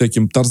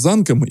всяким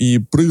тарзанкам и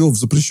прыгал в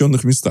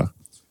запрещенных местах.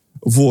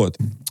 Вот.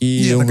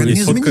 И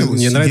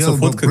мне нравится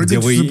фотка, где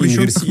вы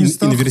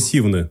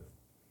инверсивны.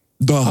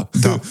 Да,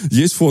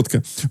 есть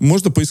фотка.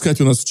 Можно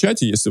поискать у нас в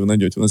чате, если вы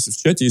найдете. У нас в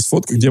чате есть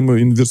фотка, где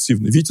мы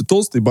инверсивны. Витя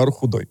толстый, Барух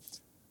худой.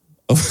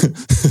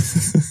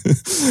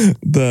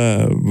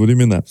 Да,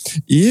 времена.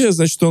 И,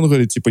 значит, он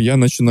говорит, типа, я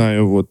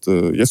начинаю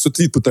я все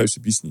твит пытаюсь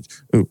объяснить.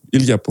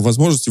 Илья, по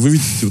возможности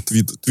выведите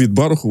твит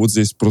Баруха вот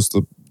здесь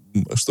просто,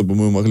 чтобы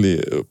мы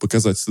могли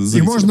показать зрителям.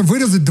 И можно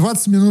вырезать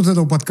 20 минут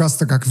этого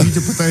подкаста, как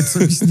Витя пытается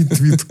объяснить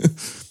твит.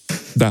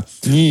 Да.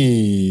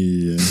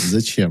 Не,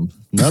 зачем?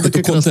 Надо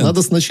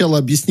надо сначала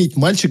объяснить.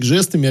 Мальчик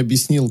жестами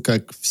объясил,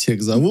 как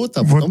всех зовут,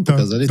 а потом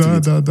показали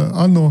твит. Да.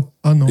 Оно.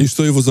 И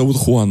что его зовут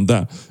Хуан,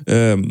 да.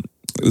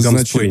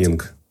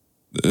 Ганспейнинг.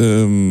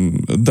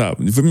 Да,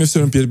 вы меня все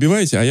время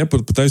перебиваете, а я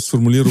пытаюсь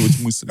сформулировать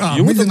мысль.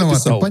 Мы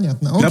виноваты,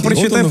 понятно. Да,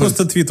 прочитай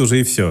просто твит уже,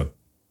 и все.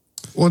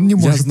 Он не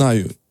может. Я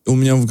знаю, у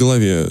меня в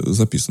голове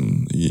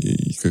записан,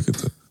 как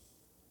это...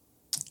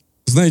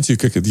 Знаете,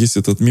 как это, есть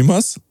этот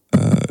мимас,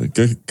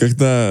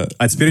 когда...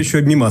 А теперь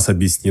еще мимас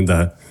объясни,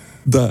 да.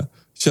 Да,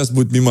 сейчас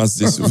будет мимас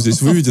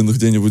здесь выведен,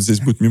 где-нибудь здесь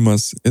будет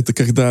мимас. Это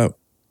когда,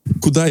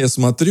 куда я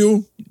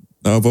смотрю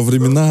во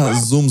времена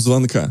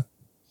зум-звонка.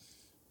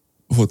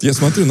 Вот, я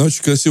смотрю на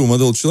очень красивого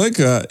молодого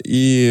человека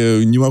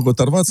и не могу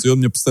оторваться, и он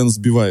меня постоянно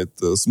сбивает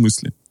с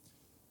мысли.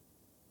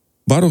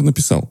 Барух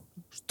написал,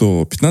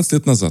 что 15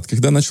 лет назад,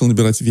 когда начал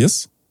набирать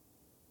вес,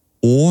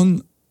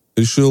 он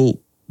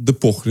решил, да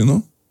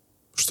похрену,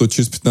 что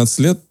через 15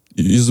 лет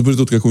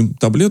изобретут какую-нибудь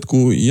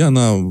таблетку, и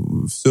она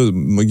все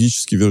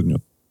магически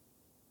вернет.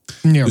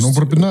 Не,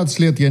 про 15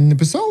 лет я не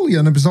написал.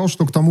 Я написал,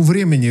 что к тому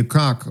времени,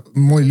 как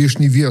мой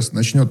лишний вес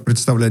начнет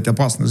представлять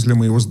опасность для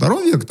моего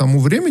здоровья, к тому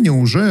времени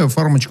уже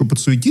фармочка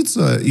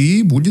подсуетится,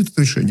 и будет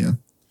решение.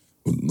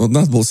 Но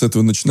надо было с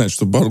этого начинать,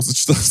 чтобы Барух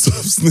зачитал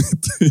собственный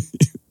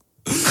твит.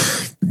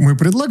 Мы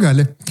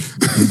предлагали.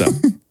 Да.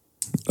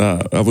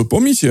 А вы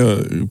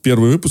помните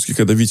первые выпуски,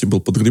 когда Витя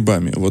был под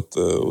грибами? Вот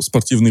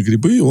спортивные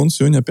грибы он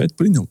сегодня опять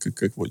принял,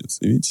 как водится.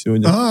 Витя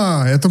сегодня...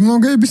 это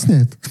многое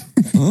объясняет.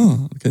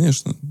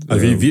 Конечно.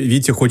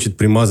 Витя хочет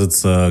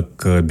примазаться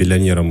к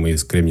биллионерам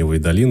из Кремниевой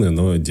долины,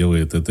 но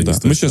делает это не с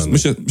той стороны.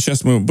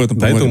 Сейчас мы об этом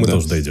поговорим. До этого мы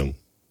тоже дойдем.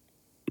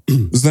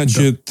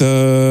 Значит...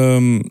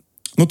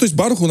 то есть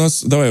Барух у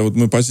нас, давай вот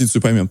мы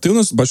позицию поймем. Ты у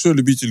нас большой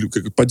любитель,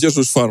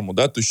 поддерживаешь фарму,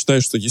 да? Ты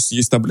считаешь, что если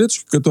есть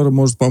таблеточка, которая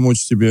может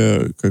помочь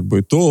тебе,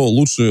 то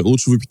лучше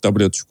выпить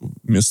таблеточку,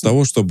 вместо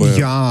того, чтобы...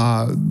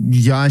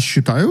 Я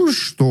считаю,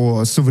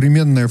 что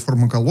современная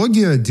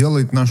фармакология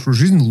делает нашу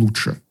жизнь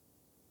лучше.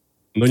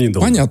 Но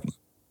недолго. Понятно.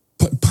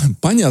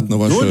 Понятно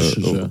ваша...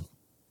 Дольше же.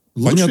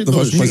 Понятно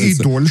ваша позиция.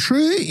 И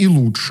дольше, и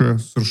лучше.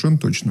 Совершенно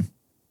точно.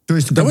 То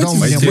есть, давайте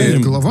когда у меня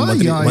болит голова,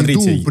 я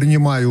смотрите. иду,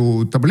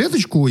 принимаю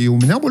таблеточку, и у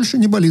меня больше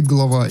не болит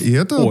голова. И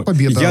это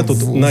победа я тут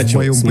в начал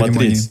моем смотреть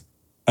понимании.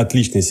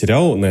 Отличный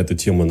сериал на эту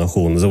тему на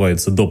Hulu,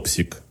 называется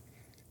 «Допсик».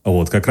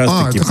 Вот, как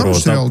раз-таки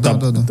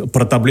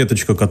про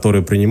таблеточку,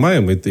 которую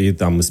принимаем, и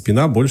там и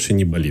спина больше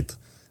не болит.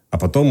 А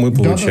потом мы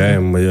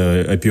получаем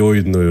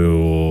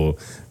опиоидную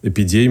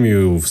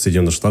эпидемию в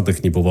Соединенных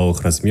Штатах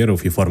небывалых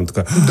размеров, и фарма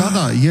такая...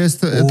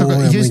 Есть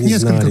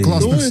несколько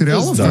классных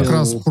сериалов как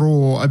раз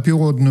про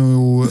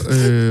опиоидную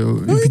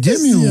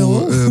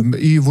эпидемию.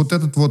 И вот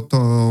этот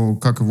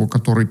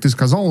который ты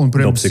сказал, он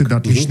прям всегда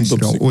отличный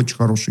сериал, очень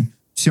хороший.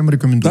 Всем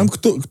рекомендую. Там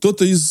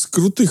кто-то из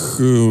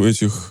крутых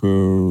этих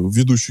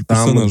ведущих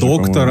персонажей. Там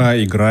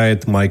доктора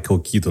играет Майкл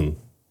Китон.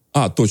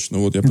 Точно,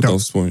 вот я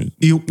пытался вспомнить.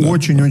 И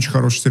очень-очень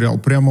хороший сериал.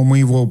 Прямо мы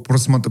его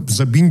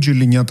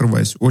забинджили, не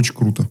отрываясь. Очень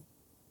круто.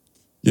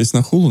 Есть на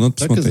Hulu, надо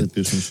посмотреть. Так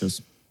и запишем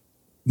сейчас.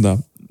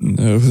 Да.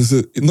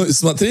 Но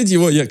смотреть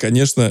его я,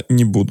 конечно,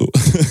 не буду.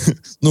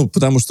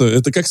 Потому что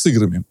это как с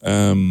играми.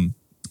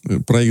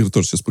 Про игры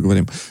тоже сейчас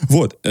поговорим.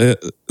 Вот,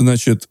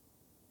 значит,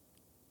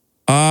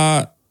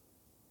 моя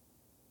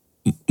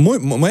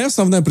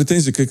основная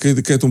претензия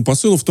к этому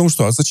посылу в том,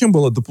 что зачем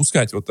было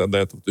допускать вот тогда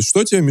этого? То есть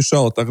что тебе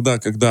мешало тогда,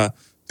 когда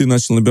ты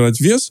начал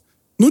набирать вес,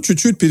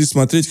 чуть-чуть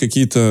пересмотреть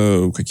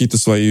какие-то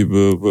свои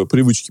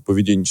привычки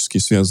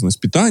поведенческие, связанные с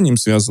питанием,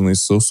 связанные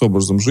с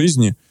образом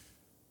жизни.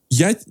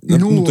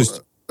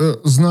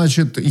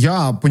 Значит,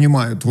 я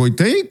понимаю твой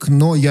тейк,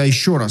 но я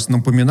еще раз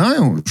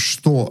напоминаю,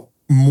 что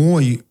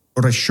мой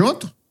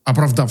расчет,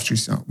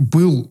 оправдавшийся,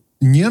 был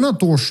не на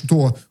то,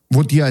 что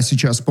вот я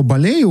сейчас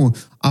поболею,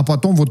 а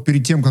потом вот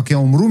перед тем, как я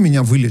умру,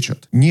 меня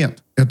вылечат.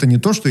 Нет, это не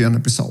то, что я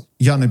написал.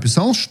 Я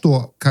написал,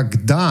 что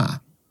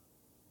когда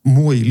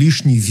мой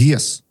лишний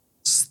вес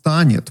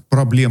станет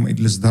проблемой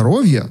для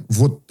здоровья,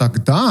 вот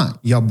тогда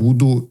я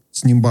буду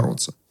с ним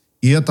бороться.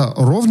 И это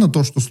ровно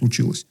то, что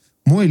случилось.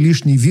 Мой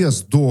лишний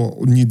вес до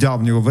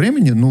недавнего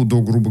времени,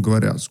 до, грубо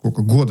говоря,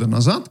 года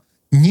назад,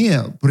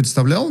 не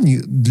представлял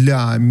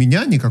для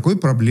меня никакой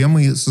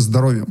проблемы со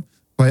здоровьем.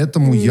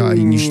 Поэтому я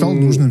и не считал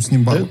нужным с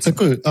ним бороться. Это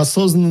такой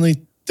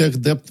осознанный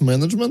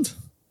тех-депт-менеджмент?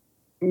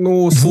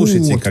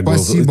 Слушайте,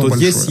 спасибо тут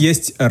большое.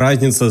 есть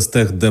разница с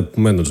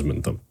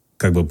тех-депт-менеджментом.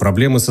 как бы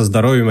проблемы со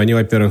здоровьем, они,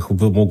 во-первых,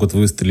 могут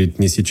выстрелить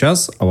не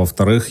сейчас, а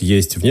во-вторых,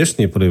 есть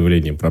внешние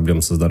проявления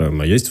проблем со здоровьем,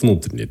 а есть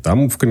внутренние.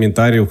 Там в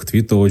комментариях к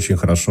твиту очень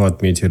хорошо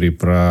отметили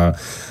про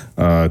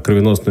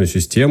кровеносную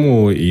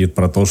систему и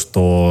про то,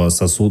 что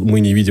мы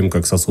не видим,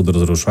 как сосуды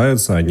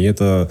разрушаются, они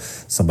это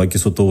собаки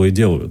сутулые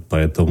делают,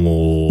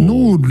 поэтому...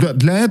 Ну,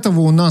 для этого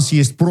у нас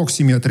есть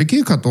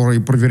проксиметрики, которые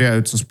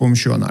проверяются с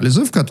помощью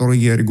анализов,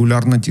 которые я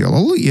регулярно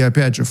делал, и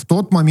опять же, в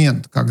тот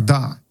момент,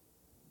 когда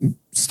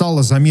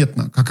стало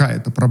заметна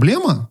какая-то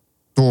проблема,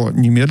 то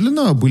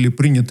немедленно были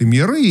приняты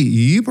меры,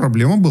 и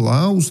проблема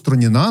была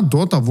устранена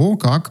до того,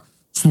 как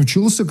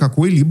случился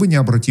какой-либо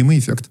необратимый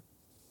эффект.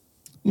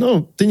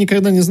 Ну, ты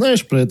никогда не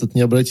знаешь про этот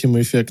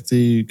необратимый эффект,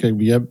 и как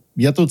бы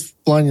я тут в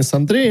плане с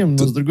Андреем,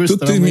 но с другой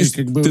стороны... Ты, Миш,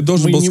 как бы, ты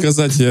должен был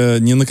сказать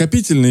не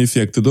накопительный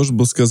эффект, ты должен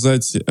был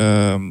сказать...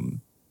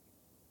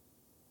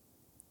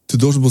 Ты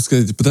должен был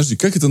сказать, подожди,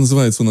 как это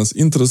называется у нас?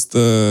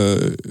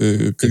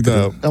 Interest,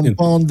 когда...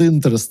 Compound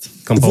interest.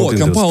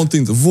 Compound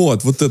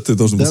interest. Вот это ты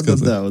должен был сказать.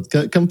 Да. Вот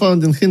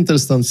compounding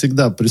interest, он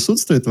всегда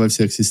присутствует во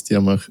всех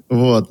системах.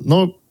 Вот.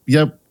 Но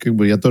я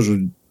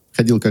тоже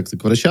ходил как-то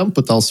к врачам,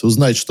 пытался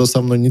узнать, что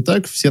со мной не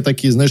так. Все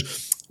такие, знаешь,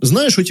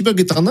 у тебя,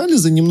 говорит,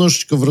 анализы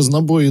немножечко в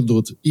разнобой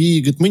идут. И,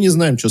 говорит, мы не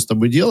знаем, что с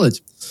тобой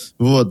делать.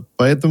 Вот.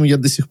 Поэтому я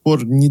до сих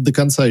пор не до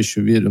конца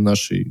еще верю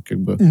нашей, как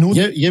бы...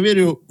 Я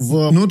верю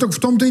в... Ну, так в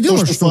том-то и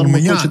дело, что у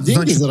меня... хочет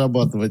деньги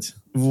зарабатывать.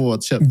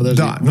 Вот. Сейчас, подожди.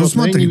 Да, ну,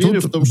 смотри, я не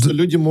верю в том, что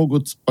люди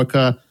могут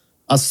пока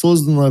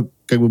осознанно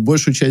как бы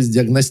большую часть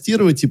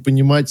диагностировать и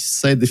понимать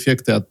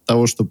сайд-эффекты от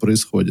того, что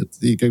происходит.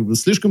 И как бы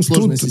слишком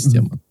сложная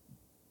система.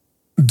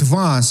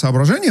 Два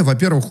соображения.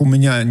 Во-первых, у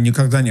меня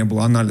никогда не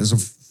было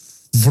анализов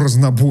в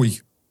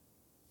разнобой.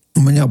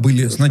 У меня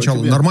были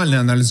сначала нормальные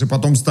анализы,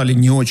 потом стали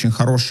не очень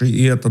хорошие,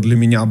 и это для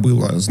меня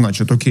было,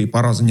 значит, окей,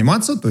 пора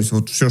заниматься. То есть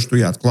вот все, что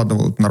я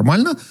откладывал, это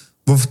нормально.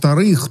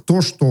 Во-вторых,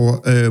 то,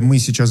 что мы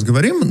сейчас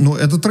говорим,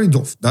 это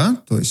трейд-офф, да?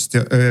 То есть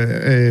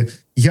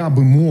я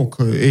бы мог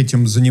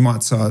этим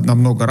заниматься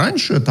намного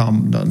раньше,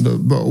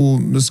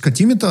 с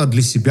какими-то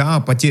для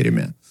себя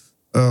потерями.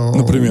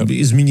 Например?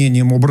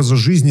 Изменением образа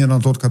жизни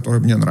на тот, который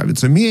мне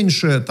нравится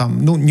меньше,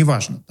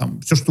 неважно,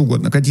 все что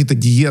угодно, какие-то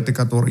диеты,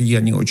 которые я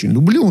не очень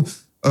люблю,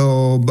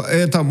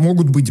 это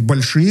могут быть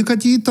большие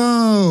какие-то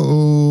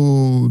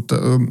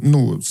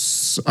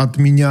от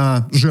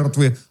меня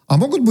жертвы, а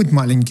могут быть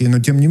маленькие, но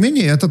тем не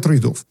менее это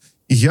трейд-офф.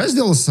 И я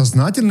сделал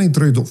сознательный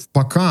трейд-офф,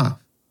 пока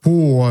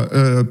в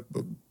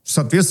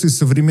соответствии с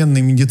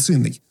современной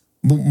медициной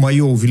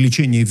мое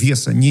увеличение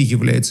веса не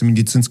является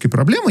медицинской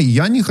проблемой,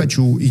 я не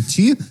хочу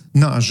идти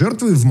на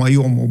жертвы в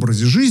моем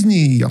образе жизни,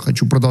 я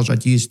хочу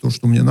продолжать есть то,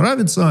 что мне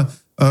нравится,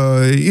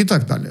 и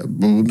так далее.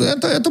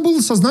 Это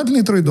был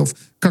сознательный трейд-офф.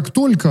 Как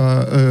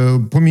только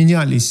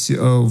поменялись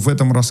в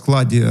этом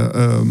раскладе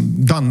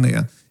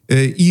данные,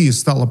 и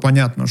стало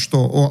понятно,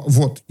 что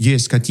вот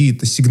есть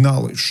какие-то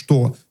сигналы,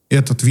 что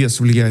этот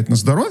вес влияет на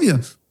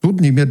здоровье, тут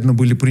немедленно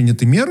были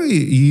приняты меры,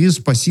 и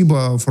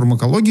спасибо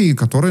фармакологии,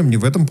 которая мне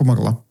в этом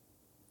помогла.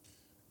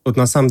 Вот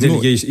на самом деле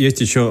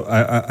есть еще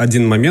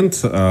один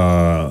момент,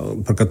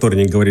 про который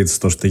не говорится,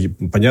 то, что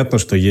понятно,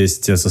 что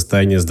есть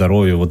состояние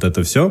здоровья, вот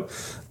это все,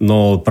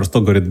 но про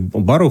что говорит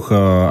Барух,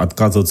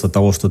 отказываться от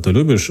того, что ты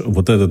любишь,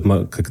 вот этот,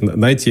 как,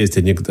 знаете, есть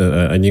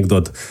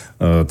анекдот,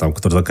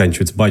 который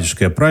заканчивается: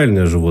 «Батюшка, я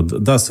правильно живу?»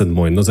 «Да, сын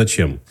мой, но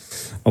зачем?»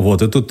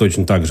 Вот, и тут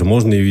точно так же.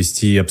 Можно и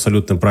вести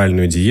абсолютно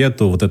правильную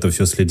диету, вот это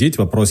все следить.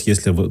 Вопрос,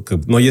 если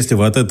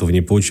вы от этого не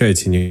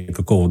получаете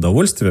никакого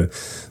удовольствия,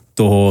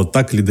 то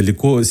так ли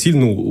далеко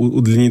сильно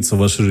удлинится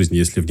ваша жизнь,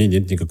 если в ней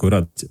нет никакой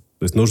радости?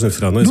 То есть нужно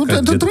все равно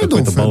искать где-то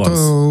какой-то баланс.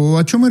 Это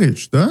о чем и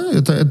речь, да?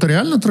 Это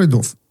реально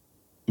трейд-офф.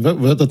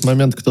 В этот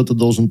момент кто-то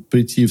должен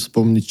прийти и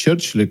вспомнить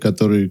Черчилля,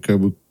 который как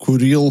бы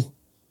курил,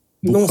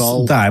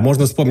 бухал. Да,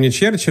 можно вспомнить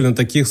Черчилля, но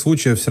таких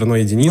случаев все равно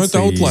единицы. Но это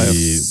outlier.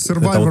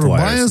 Survivor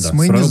bias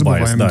мы не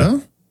забываем,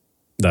 да?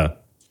 Да.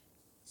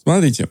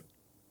 Смотрите,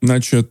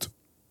 значит...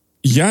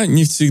 Я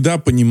не всегда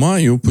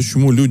понимаю,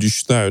 почему люди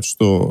считают,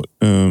 что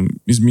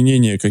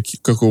изменение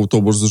какого-то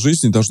образа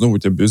жизни должно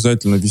быть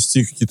обязательно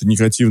вести какие-то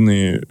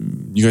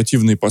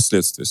негативные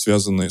последствия,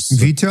 связанные с...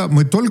 Витя,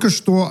 мы только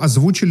что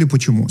озвучили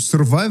почему.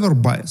 Survivor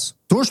bias.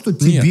 То, что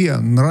тебе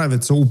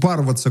нравится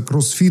упарываться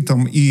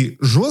кроссфитом и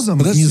жозом,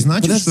 не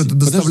значит, что это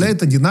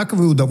доставляет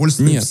одинаковое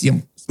удовольствие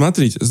всем.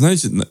 Смотрите,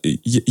 знаете,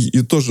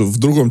 и тоже в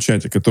другом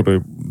чате,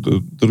 который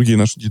другие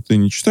наши дети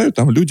не читают,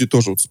 там люди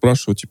тоже вот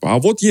спрашивают, типа, а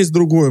вот есть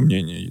другое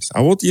мнение,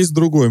 а вот есть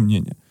другое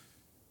мнение.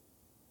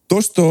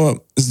 То,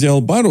 что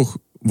сделал Барух,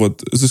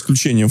 вот за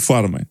исключением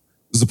фармы,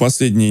 за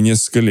последние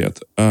несколько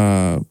лет,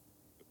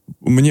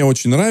 мне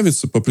очень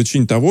нравится по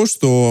причине того,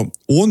 что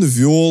он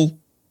ввел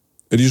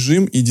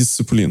режим и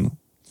дисциплину.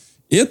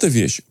 И эта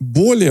вещь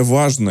более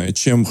важная,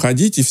 чем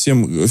ходить и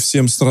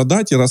всем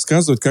страдать и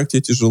рассказывать, как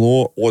тебе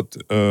тяжело от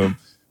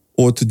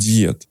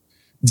диет.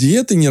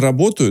 Диеты не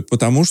работают,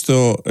 потому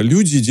что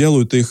люди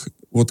делают их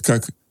вот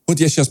как... Вот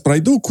я сейчас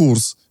пройду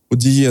курс, вот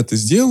диеты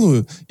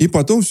сделаю, и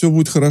потом все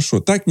будет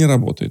хорошо. Так не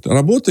работает.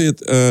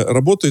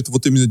 Работает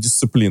вот именно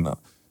дисциплина.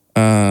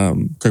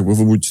 как бы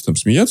вы будете там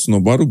смеяться, но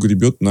Барух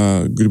гребет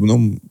на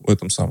грибном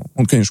этом самом.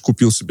 Он, конечно,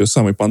 купил себе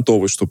самый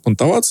понтовый, чтобы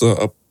понтоваться,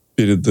 а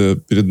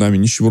перед нами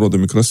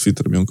нищебродами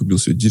кроссфитерами он купил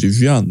себе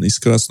деревянный из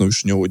красного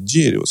вишневого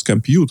дерева с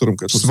компьютером,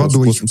 который с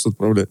водой. В космос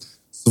отправляет.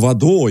 С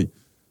водой.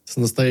 С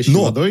настоящей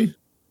водой?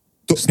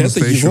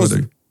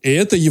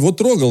 Это его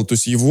трогало, то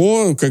есть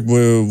его, как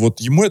бы,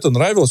 вот ему это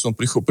нравилось, он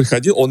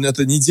приходил, он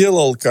это не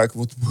делал как,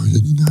 вот, я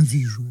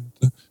ненавижу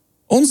это.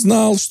 Он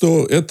знал,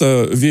 что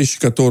это вещь,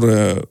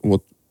 которая,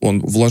 вот, он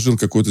вложил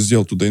какой-то,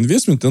 сделал туда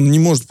инвестмент, он не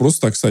может просто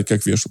так стать,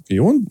 как вешалка. И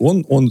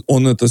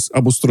он это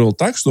обустроил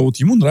так, что вот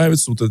ему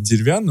нравится вот этот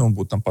деревянный, он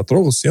вот там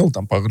потрогал, сел,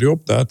 там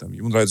погреб, да, там,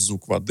 ему нравится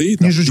звук воды.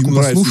 Книжечку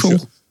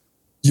послушал.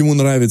 Ему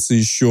нравится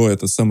еще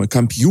эта самая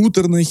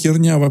компьютерная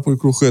херня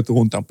вокруг этого.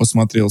 Он там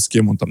посмотрел, с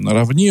кем он там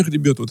наравне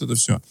гребет, вот это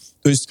все.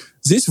 То есть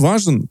здесь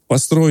важно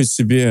построить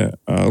себе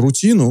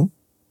рутину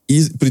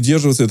и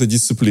придерживаться этой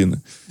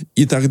дисциплины.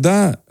 И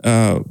тогда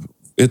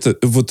это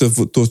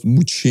то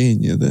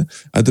мучение, да,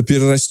 это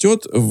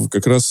перерастет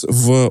как раз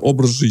в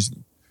образ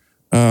жизни.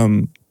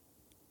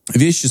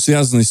 Вещи,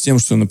 связанные с тем,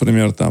 что,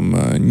 например,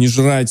 там, не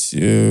жрать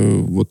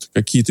вот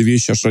какие-то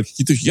вещи, а жрать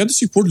какие-то вещи. Я до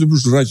сих пор люблю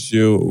жрать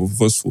в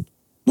фастфуд.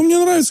 Ну, мне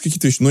нравятся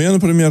какие-то вещи. Но я,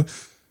 например,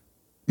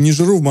 не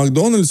жру в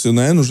Макдональдсе,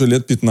 наверное, уже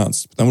лет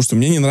 15. Потому что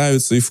мне не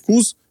нравится и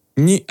вкус,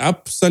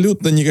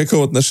 абсолютно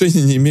никакого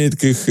отношения не имеет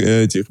к их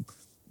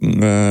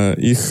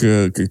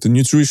как-то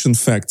nutrition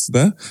facts,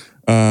 да?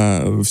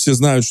 Все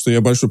знают, что я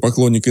большой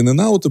поклонник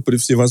In-N-Out, и при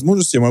всей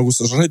возможности я могу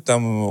сожрать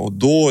там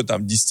до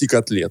 10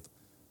 котлет.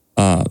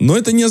 Но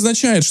это не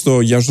означает,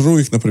 что я жру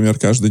их, например,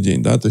 каждый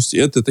день, да? То есть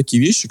это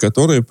такие вещи,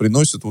 которые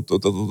приносят вот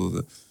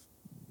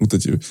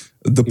эти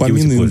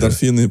допамины,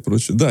 эндорфины и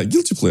прочее. Да,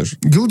 guilty pleasure.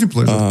 Guilty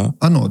pleasure.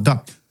 Оно,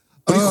 да.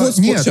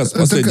 Сейчас,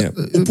 последнее.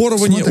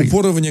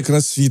 Упорование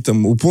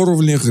кроссфитом,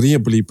 упорование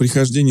греблей,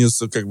 прихождение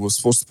в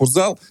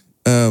спортзал,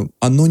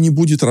 оно не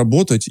будет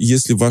работать,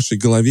 если в вашей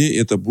голове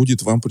это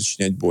будет вам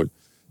причинять боль.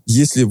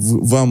 Если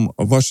в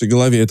вашей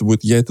голове это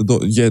будет я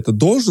это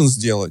должен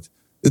сделать,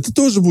 это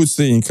тоже будет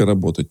средненько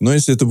работать. Но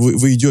если это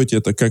вы идете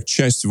это как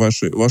часть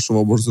вашего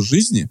образа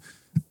жизни,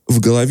 в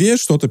голове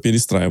что-то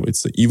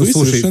перестраивается, и вы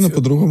совершенно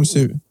по-другому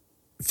себе.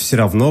 Все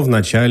равно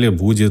вначале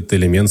будет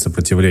элемент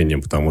сопротивления,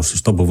 потому что,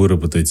 чтобы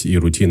выработать и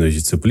рутину, и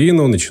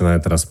дисциплину,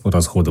 начинает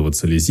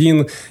расходоваться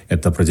лизин,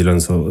 это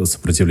определенное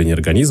сопротивление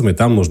организма, и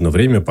там нужно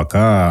время,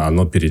 пока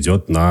оно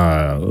перейдет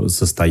на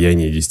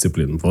состояние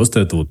дисциплины.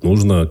 Просто это вот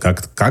нужно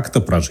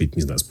как-то прожить,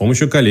 не знаю, с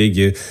помощью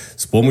коллеги,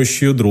 с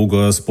помощью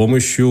друга, с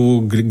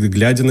помощью,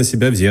 глядя на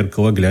себя в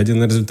зеркало, глядя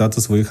на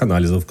результаты своих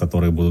анализов,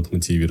 которые будут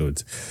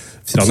мотивировать.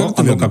 Все равно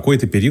оно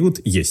какой-то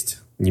период есть.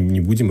 Не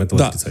будем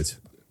этого отрицать.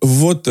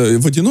 Вот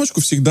в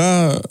одиночку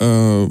всегда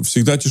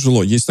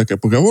тяжело. Есть такая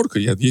поговорка,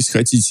 если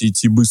хотите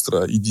идти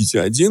быстро,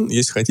 идите один,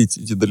 если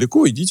хотите идти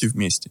далеко, идите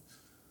вместе.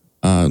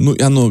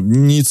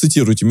 Не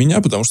цитируйте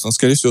меня, потому что,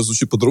 скорее всего,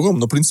 звучит по-другому,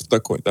 но принцип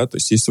такой, да, то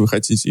есть если вы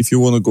хотите, if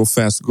you wanna go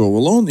fast, go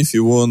alone, if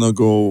you wanna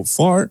go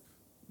far,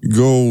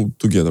 go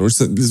together. Вот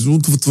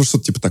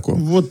что-то типа такого.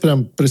 Вот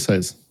прям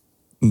precise.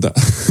 Да,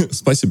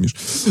 спасибо, Миш.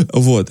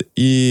 Вот.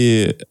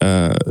 И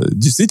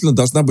действительно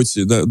должна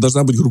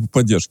быть группа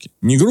поддержки.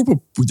 Не группа,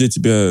 где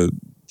тебя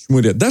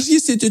чмырят. Даже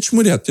если тебя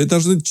чмырят, тебя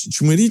должны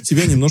чмырить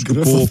тебя немножко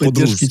по-дружески.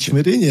 Поддержки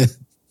чмырения?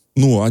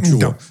 Ну, а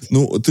чего?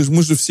 Да.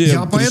 Мы же все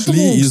Я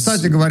поэтому,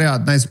 кстати говоря,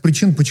 одна из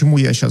причин, почему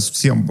я сейчас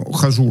всем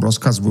хожу,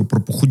 рассказываю про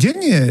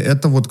похудение,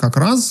 это вот как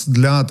раз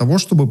для того,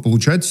 чтобы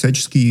получать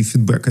всяческий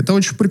фидбэк. Это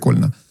очень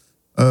прикольно.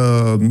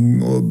 То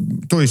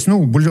есть,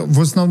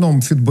 в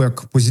основном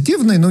фидбэк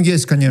позитивный,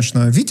 есть,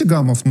 конечно, Витя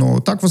Гамов,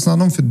 но так в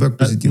основном фидбэк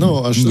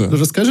позитивный.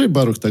 Расскажи,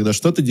 Барух, тогда,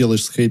 что ты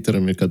делаешь с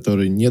хейтерами,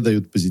 которые не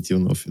дают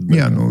позитивного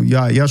фидбэка?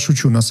 Я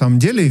шучу, на самом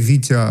деле,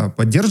 Витя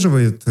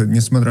поддерживает,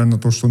 несмотря на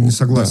то, что он не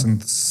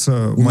согласен с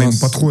моим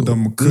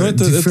подходом к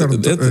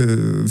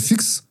deferred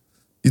fix.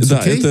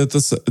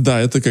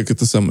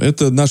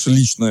 Это наше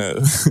личное.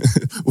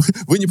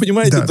 Вы не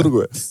понимаете, это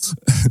другое.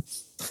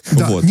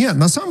 Да, вот. Нет,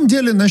 на самом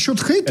деле насчет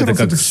хейтеров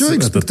это все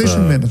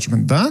expectation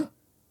management, да?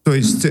 То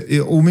есть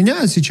у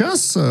меня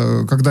сейчас,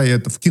 когда я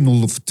это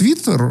вкинул в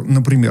Твиттер,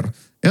 например,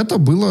 это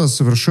было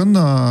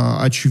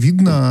совершенно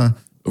очевидно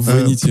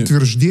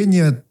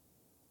подтверждение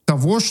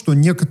того, что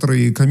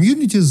некоторые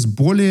комьюнити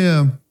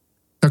более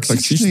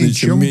токсичные,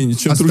 чем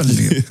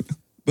остальные.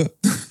 Другие.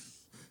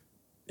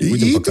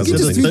 И таки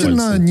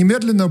действительно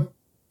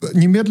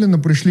немедленно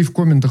пришли в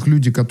комментах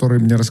люди, которые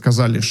мне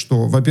рассказали,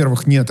 что,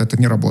 во-первых, нет, это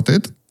не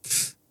работает.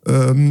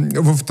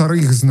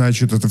 Во-вторых,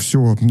 значит, это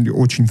все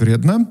очень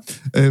вредно.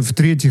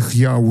 В-третьих,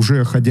 я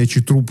уже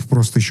ходячий труп,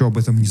 просто еще об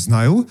этом не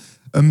знаю.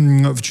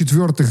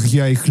 В-четвертых,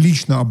 я их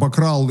лично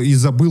обокрал и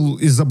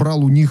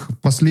забрал у них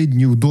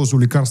последнюю дозу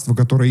лекарства,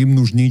 которая им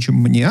нужнее, чем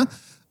мне.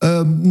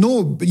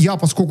 Но я,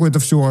 поскольку это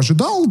все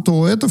ожидал,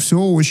 то это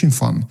все очень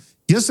фан.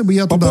 Если бы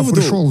я туда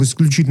пришел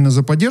исключительно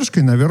за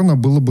поддержкой, наверное,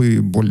 было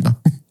бы больно.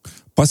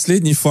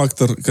 Последний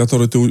фактор,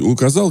 который ты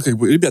указал,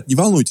 ребят, не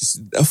волнуйтесь,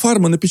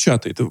 фарма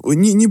напечатает.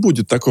 Не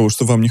будет такого,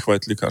 что вам не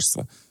хватит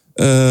лекарства.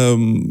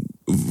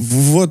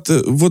 вот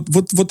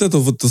это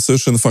вот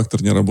совершенно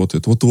фактор не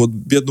работает. Вот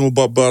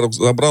бедного Барух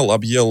забрал,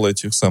 объел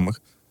этих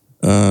самых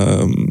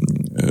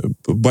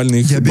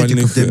больных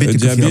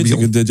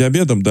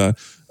диабетом, да,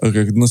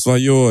 как на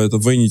свое это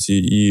vanity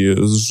и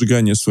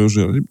сжигание своего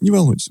жира. Не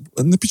волнуйтесь,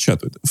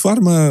 напечатают.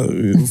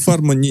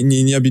 Фарма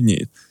не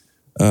обеднеет.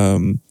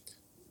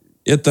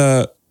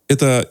 Это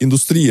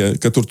индустрия,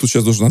 которая тут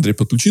сейчас должен Андрей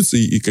подключиться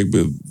и как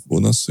бы у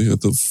нас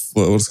это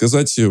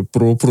рассказать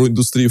про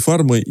индустрию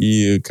фармы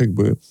и как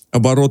бы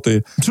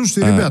обороты.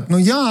 Слушайте, ребят, это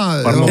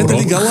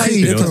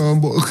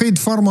hate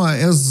pharma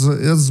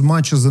as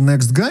much as the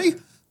next guy,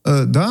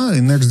 да,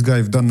 и next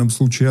guy в данном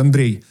случае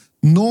Андрей.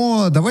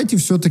 Но давайте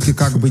все-таки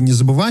как бы не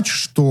забывать,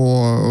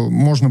 что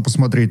можно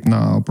посмотреть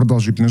на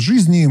продолжительность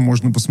жизни,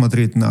 можно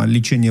посмотреть на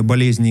лечение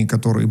болезней,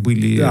 которые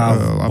были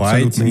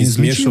абсолютно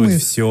неизлечимы.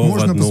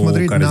 Можно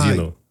посмотреть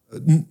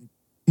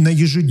на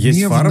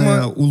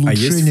ежедневное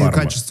улучшение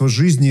качества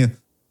жизни,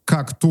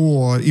 как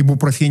то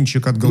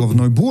ибупрофенчик от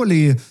головной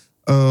боли.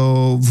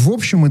 В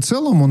общем и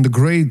целом, on the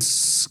great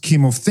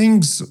scheme of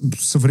things,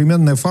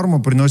 современная фарма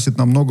приносит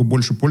намного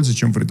больше пользы,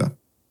 чем вреда.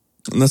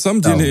 На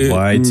самом деле...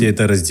 Давайте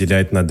это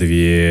разделять на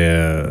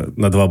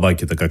два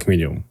бакета, как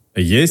минимум.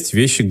 Есть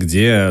вещи,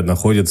 где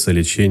находится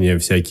лечение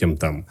всяким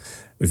там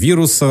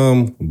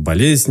вирусам,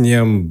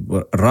 болезням,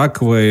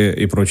 раковые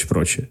и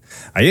прочее.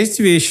 А есть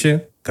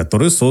вещи,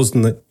 которые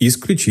созданы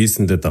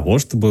исключительно для того,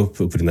 чтобы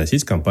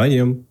приносить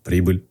компаниям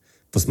прибыль.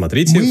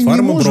 Посмотрите мы не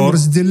можем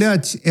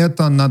разделять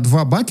это на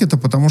два бакета,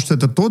 потому что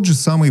это тот же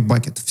самый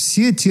бакет.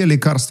 Все те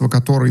лекарства,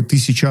 которые ты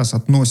сейчас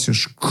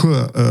относишь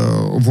к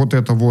вот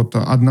это вот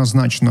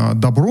однозначно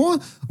добро,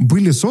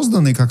 были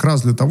созданы как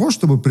раз для того,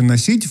 чтобы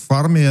приносить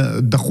фарме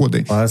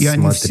доходы. Посмотрите, и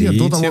они все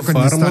до того, как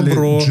они стали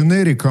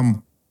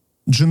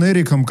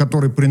дженериком,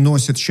 который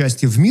приносит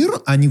счастье в мир,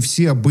 они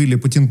все были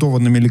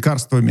патентованными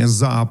лекарствами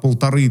за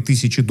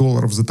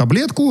 $1500 за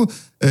таблетку,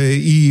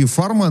 и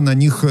фарма на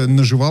них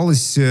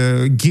наживалась,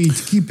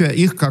 гейткипя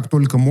их как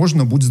только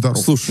можно, будь здоров.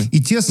 Слушай,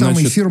 и те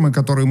самые фирмы,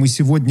 которые мы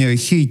сегодня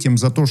хейтим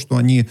за то, что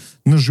они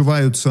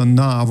наживаются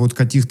на вот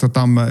каких-то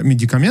там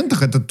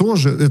медикаментах, это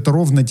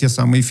ровно те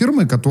самые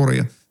фирмы,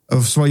 которые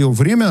в свое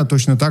время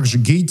точно так же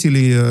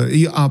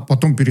гейтили, а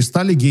потом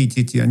перестали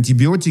гейтить и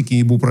антибиотики,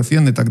 и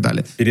ибупрофен и так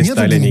далее.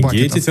 Перестали не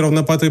гейтить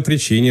ровно по той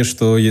причине,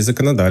 что есть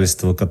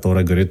законодательство,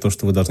 которое говорит то,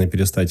 что вы должны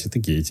перестать это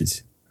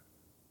гейтить.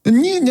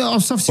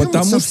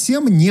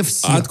 Совсем не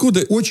все.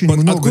 Очень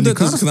много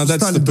лекарств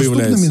стали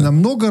доступными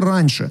намного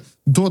раньше,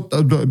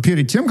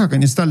 перед тем, как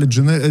они стали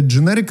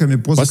дженериками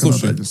по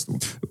законодательству.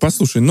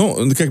 Послушай,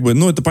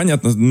 это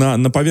понятно,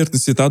 на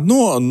поверхности это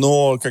одно,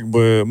 но как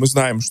бы мы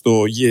знаем,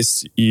 что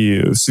есть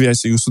и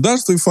связь и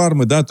государства, и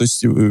фармы, да, то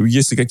есть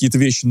если какие-то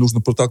вещи нужно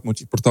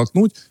протолкнуть, их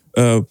протолкнуть.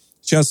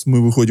 Сейчас мы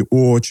выходим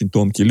очень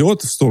тонкий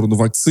лед в сторону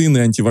вакцины,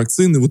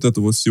 антивакцины, вот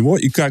этого всего.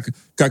 И как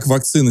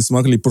вакцины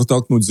смогли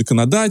протолкнуть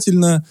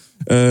законодательно,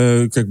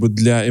 как бы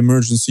для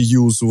emergency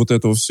use, вот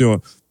этого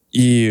все.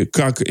 И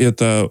как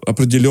это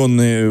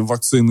определенные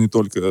вакцины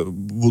только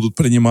будут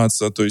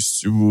приниматься, то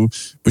есть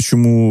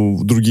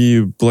почему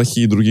другие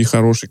плохие, другие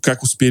хорошие,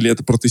 как успели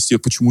это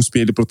протестировать, почему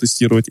успели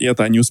протестировать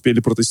это, а не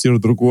успели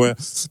протестировать другое.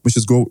 Мы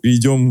сейчас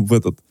идем в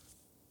этот...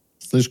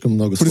 Слишком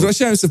много слов.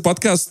 Превращаемся в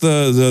подкаст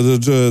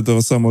этого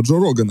самого Джо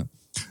Рогана.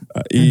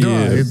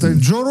 Да, это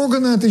Джо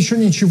Рогана это еще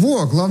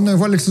ничего. Главное,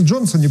 в Алекса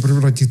Джонса не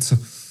превратиться.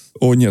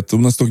 О, нет, у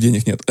нас столько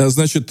денег нет.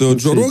 Значит,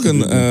 Джо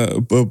Роган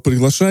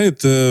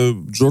приглашает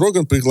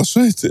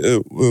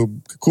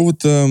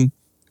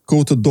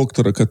какого-то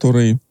доктора,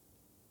 который...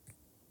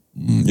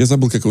 Я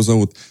забыл, как его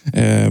зовут.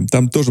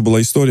 Там тоже была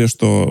история,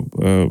 что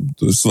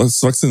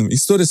с вакцинами.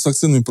 История с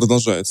вакцинами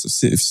продолжается.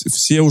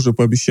 Все уже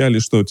пообещали,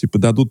 что типа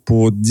дадут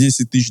по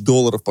 $10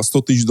 000, по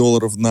 $100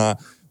 000 на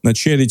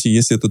charity,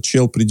 если этот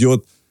чел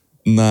придет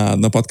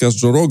на подкаст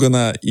Джо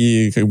Рогана,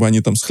 и как бы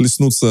они там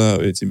схлестнутся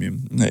этими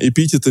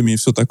эпитетами и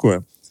все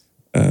такое.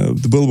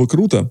 Это было бы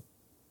круто.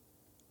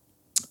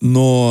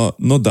 Но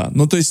да.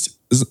 Ну, то есть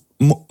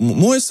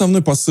мой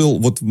основной посыл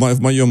вот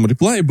в моем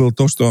реплае был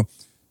то, что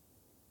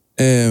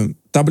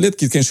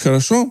таблетки, конечно,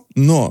 хорошо,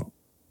 но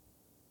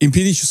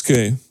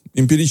эмпирический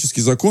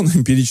закон,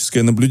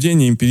 эмпирическое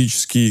наблюдение,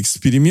 эмпирический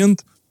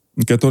эксперимент,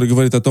 который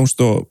говорит о том,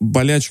 что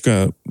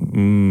болячка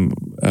не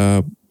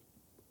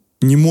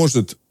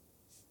может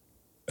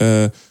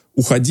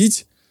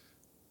уходить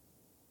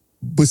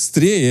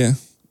быстрее,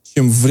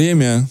 чем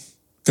время,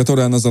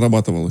 которое она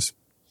зарабатывалась.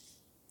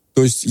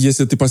 То есть,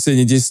 если ты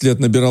последние 10 лет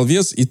набирал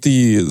вес, и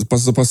ты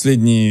за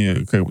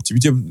последние...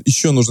 тебе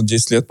еще нужно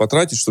 10 лет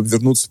потратить, чтобы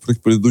вернуться к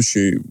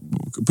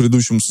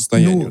предыдущему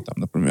состоянию, там,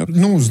 например.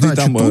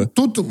 Значит,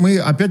 тут мы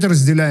опять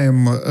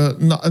разделяем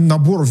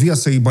набор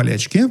веса и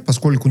болячки,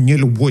 поскольку не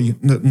любой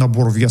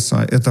набор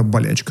веса — это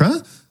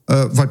болячка.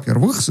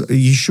 Во-первых,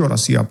 еще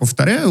раз я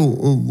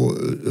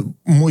повторяю,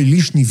 мой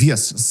лишний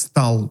вес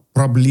стал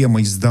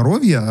проблемой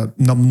здоровья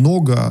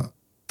намного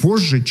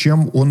позже,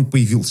 чем он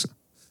появился.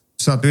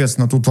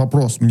 Соответственно, тут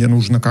вопрос, мне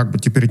нужно как бы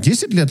теперь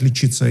 10 лет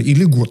лечиться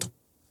или год?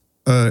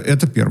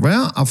 Это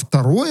первое. А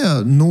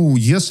второе,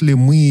 если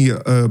мы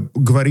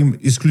говорим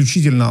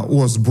исключительно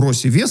о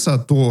сбросе веса,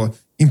 то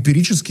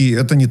эмпирически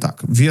это не так.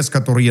 Вес,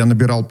 который я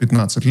набирал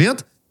 15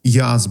 лет,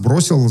 я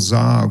сбросил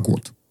за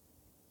год.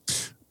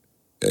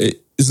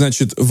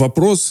 Значит,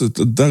 вопрос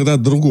тогда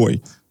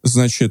другой.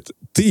 Значит,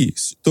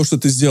 то, что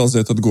ты сделал за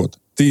этот год,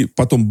 ты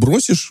потом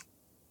бросишь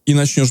и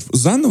начнешь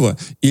заново,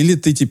 или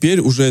ты теперь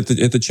уже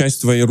это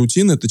часть твоей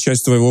рутины, это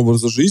часть твоего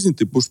образа жизни,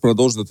 ты будешь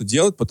продолжить это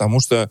делать, потому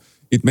что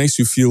it makes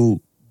you feel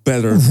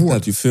better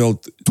than you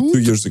felt 2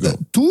 years ago.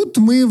 Тут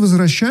мы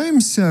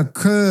возвращаемся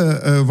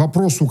к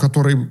вопросу,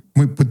 который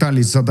мы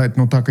пытались задать,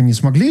 но так и не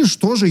смогли.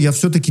 Что же я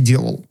все-таки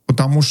делал?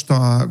 Потому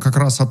что как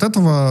раз от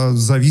этого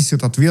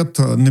зависит ответ,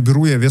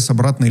 наберу я вес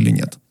обратно или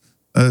нет.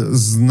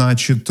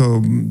 Значит,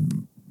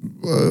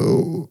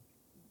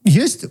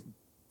 есть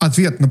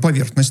ответ на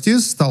поверхности,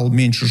 стал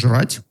меньше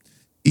жрать.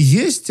 И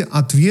есть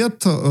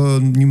ответ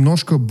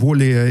немножко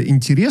более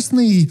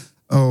интересный,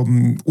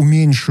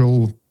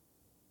 уменьшил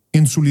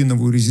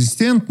инсулиновую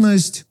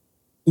резистентность,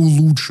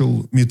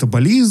 улучшил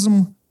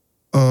метаболизм,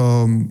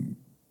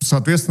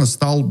 соответственно,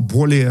 стал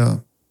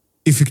более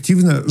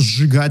эффективно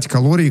сжигать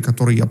калории,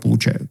 которые я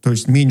получаю. То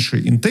есть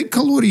меньше интейк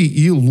калорий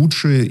и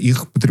лучше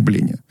их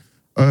потребление.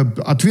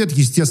 Ответ,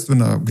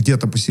 естественно,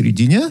 где-то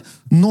посередине,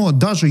 но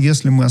даже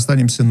если мы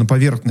останемся на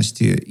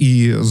поверхности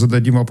и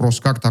зададим вопрос,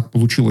 как так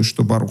получилось,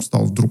 что Барух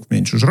стал вдруг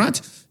меньше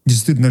жрать,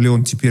 действительно ли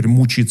он теперь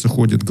мучается,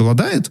 ходит,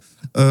 голодает,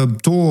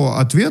 то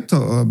ответ,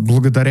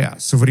 благодаря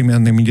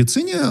современной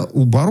медицине,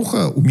 у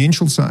Баруха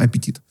уменьшился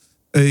аппетит.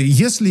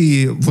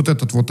 Если вот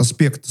этот вот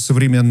аспект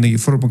современной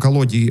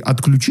фармакологии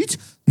отключить,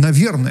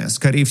 наверное,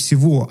 скорее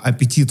всего,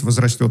 аппетит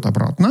возрастет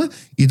обратно,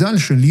 и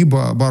дальше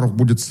либо Барух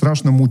будет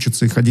страшно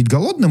мучиться и ходить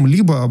голодным,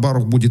 либо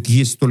Барух будет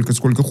есть столько,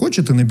 сколько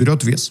хочет, и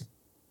наберет вес.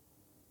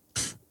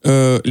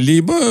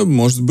 Либо,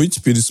 может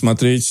быть,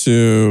 пересмотреть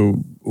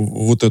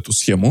вот эту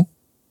схему.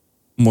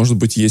 Может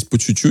быть, есть по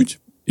чуть-чуть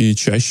и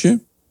чаще,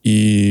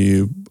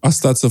 и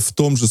остаться в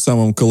том же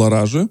самом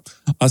колораже,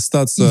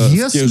 остаться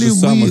в тех же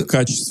самых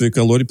качестве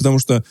калорий, потому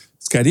что,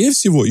 скорее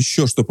всего,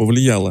 еще что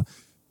повлияло,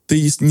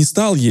 ты не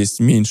стал есть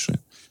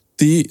меньше,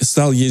 ты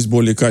стал есть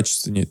более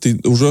качественнее,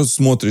 ты уже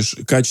смотришь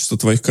качество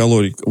твоих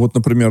калорий. Вот,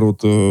 например,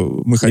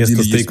 мы ходили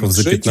есть стейков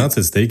за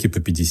 15, стейки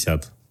по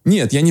 50.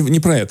 Нет, я не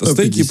про это.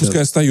 Стейки 50.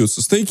 пускай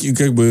остаются. Стейки,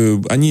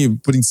 они, в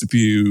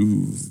принципе,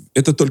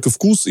 это только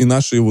вкус и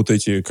наши вот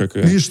эти, как...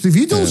 Видишь, ты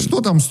видел,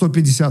 что там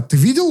 150? Ты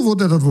видел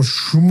вот этот вот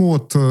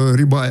шмот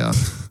рибая?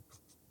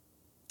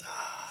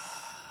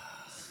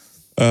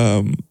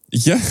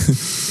 Я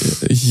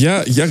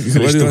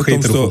говорю о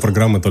том, что...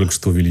 программы только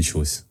что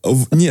увеличилось.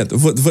 Нет,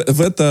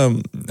 это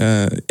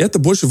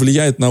больше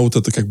влияет на вот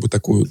это как бы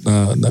такую,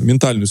 на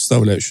ментальную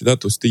составляющую, да,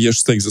 то есть ты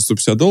ешь стейк за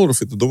 $150,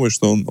 и ты думаешь,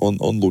 что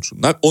он лучше.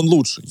 Он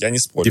лучше, я не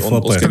спорю. Ты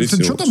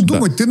что там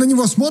думать? Ты на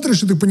него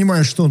смотришь, и ты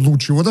понимаешь, что он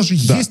лучше. Его даже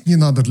есть не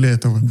надо для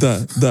этого.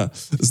 Да.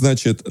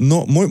 Значит,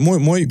 но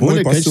мой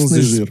посыл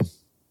здесь... Жир.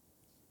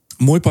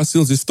 Мой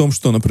посыл здесь в том,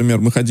 что, например,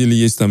 мы ходили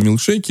есть там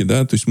милкшейки,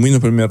 да, то есть мы,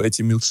 например,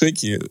 эти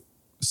милкшейки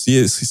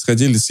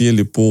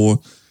съели по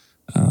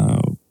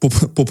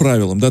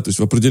правилам, да, то есть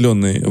в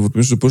определенный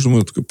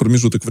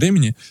промежуток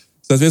времени.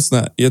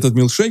 Соответственно, и этот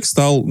милкшейк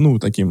стал,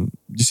 таким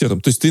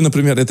десертом. То есть ты,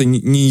 например, это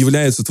не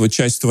является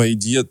часть твоей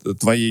диеты,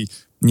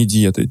 не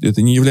диеты,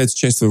 это не является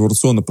частью твоего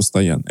рациона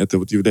постоянно. Это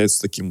вот является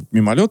таким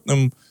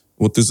мимолетным,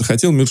 вот ты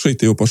захотел милкшейк,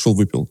 ты его пошел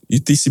выпил, и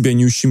ты себя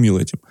не ущемил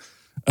этим.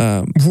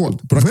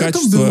 Про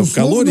качество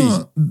калорий...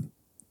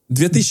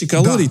 2000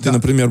 калорий ты,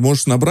 например,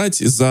 можешь набрать,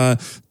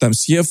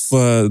 съев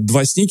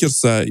 2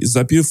 сникерса,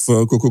 запив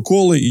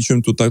кока-колы и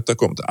чем-то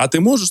таком-то. А ты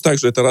можешь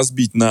также это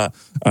разбить на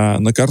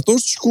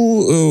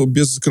картошечку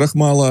без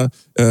крахмала,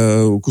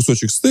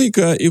 кусочек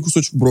стейка и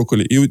кусочек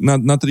брокколи. И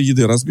на 3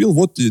 еды разбил,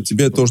 вот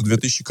тебе тоже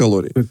 2000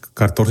 калорий.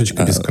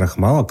 Картошечка без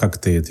крахмала?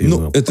 Как ты это...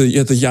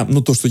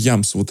 Это то, что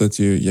ямс, вот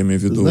эти, я имею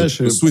в виду. Знаешь,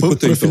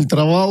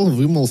 профильтровал,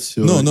 вымыл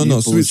все.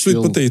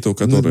 Sweet potato,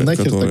 который...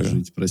 Нахер так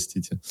жить,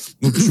 простите.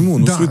 Почему?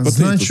 Sweet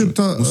potato.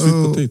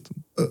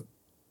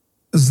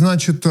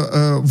 Значит,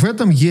 в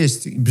этом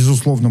есть,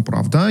 безусловно,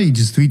 правда. И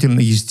действительно,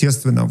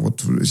 естественно,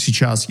 вот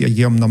сейчас я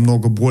ем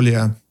намного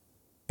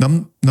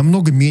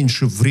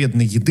меньше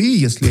вредной еды.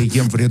 Если я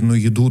ем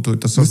вредную еду, то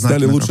это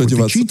сознательно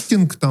какой-то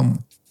читинг там.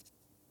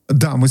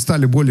 Да, мы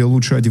стали более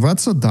лучше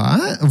одеваться,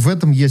 да, в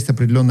этом есть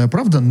определенная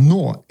правда,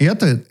 но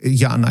это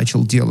я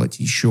начал делать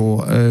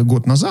еще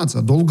год назад,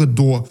 задолго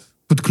до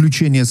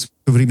подключения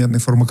современной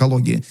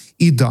фармакологии.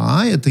 И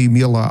да, это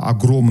имело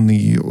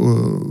огромный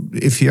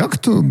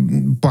эффект,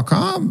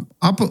 пока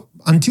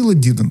until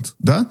it didn't,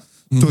 да?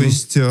 То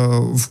есть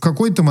в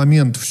какой-то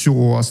момент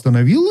все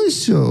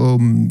остановилось,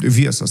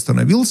 вес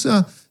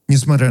остановился,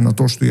 несмотря на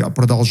то, что я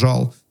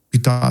продолжал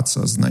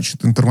питаться,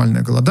 значит,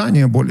 интервальное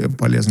голодание, более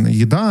полезная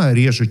еда,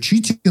 реже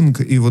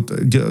читинг, и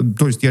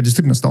то есть я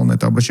действительно стал на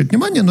это обращать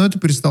внимание, но это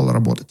перестало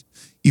работать.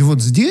 И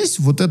вот здесь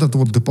вот этот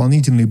вот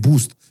дополнительный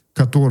буст,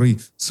 который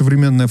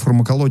современная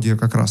фармакология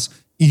как раз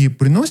и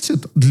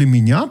приносит, для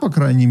меня, по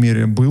крайней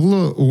мере,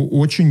 был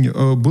очень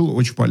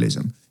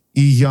полезен.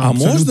 и я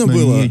абсолютно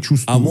не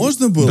чувствую... А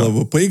можно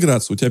было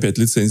поиграться? У тебя опять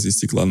лицензия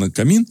стекла на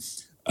камин.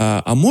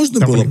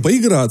 Можно было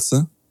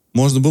поиграться?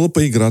 Можно было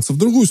поиграться в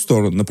другую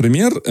сторону.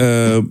 Например,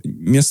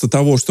 вместо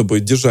того, чтобы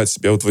держать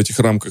себя вот в этих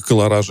рамках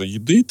колоража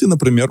еды, ты,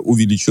 например,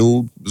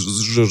 увеличил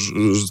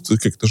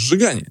как-то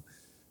сжигание.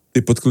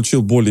 Ты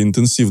подключил более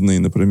интенсивные,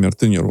 например,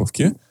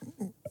 тренировки.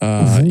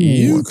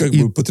 И как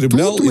бы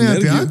потреблял тут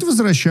энергию. Мы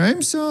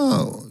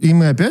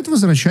опять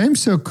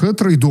возвращаемся к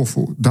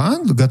трейд-оффу.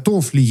 Да?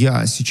 Готов ли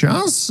я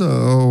сейчас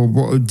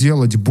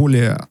делать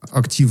более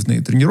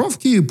активные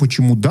тренировки?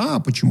 Почему да,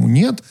 почему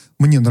нет?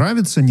 Мне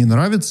нравится, не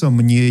нравится.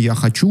 Я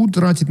хочу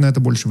тратить на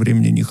это больше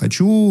времени, не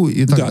хочу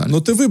и так далее. Да,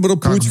 но ты выбрал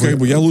путь,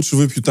 я лучше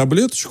выпью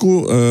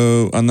таблеточку,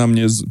 она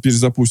мне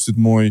перезапустит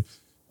мой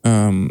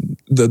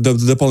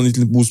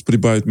дополнительный буст,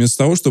 прибавит, вместо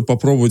того, чтобы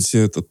попробовать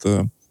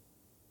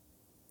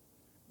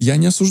Я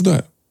не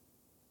осуждаю.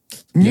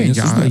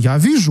 Я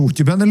вижу, у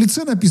тебя на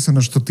лице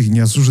написано, что ты не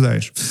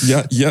осуждаешь.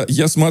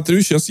 Я смотрю,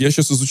 я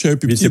сейчас изучаю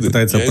пептиды. Витя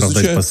пытается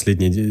оправдать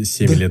последние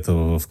 7 лет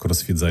в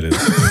кроссфит-зале.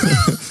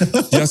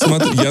 Я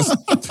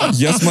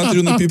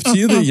смотрю на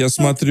пептиды, я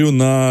смотрю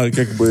на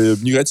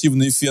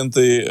негативные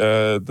фенты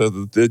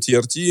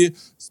TRT,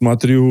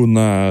 смотрю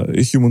на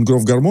Human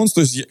Growth Hormones.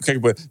 То есть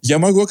я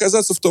могу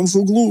оказаться в том же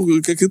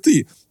углу, как и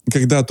ты,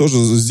 когда тоже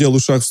сделаю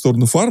шаг в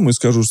сторону фармы и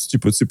скажу, что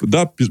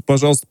да,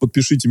 пожалуйста,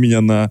 подпишите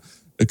меня на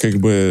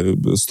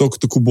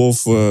столько-то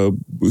кубов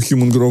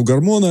Human Growth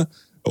гормона.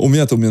 У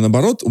меня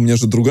наоборот, у меня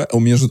другая.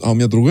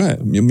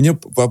 Мне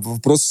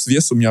вопрос с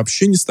весом у меня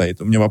вообще не стоит.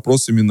 У меня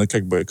вопрос именно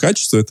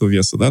качества этого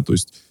веса, да, то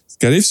есть,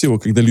 скорее всего,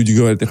 когда люди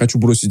говорят, я хочу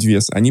бросить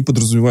вес, они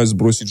подразумевают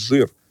сбросить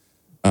жир.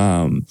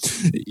 А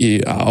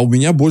у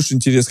меня больше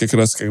интерес как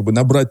раз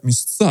набрать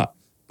мясца.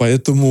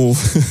 Поэтому...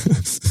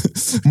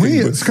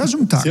 Мы,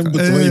 скажем так,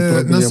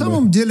 на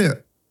самом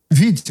деле...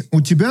 Ведь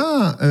у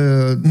тебя,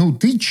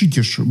 ты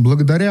читишь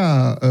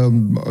благодаря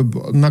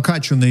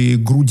накачанной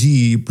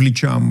груди,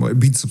 плечам,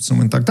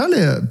 бицепсам и так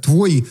далее,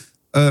 твой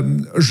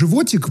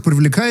животик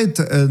привлекает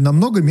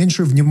намного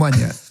меньше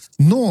внимания.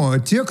 Но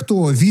те,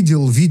 кто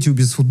видел Витю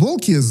без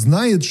футболки,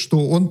 знают,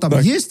 что он там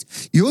есть,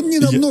 и он не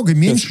намного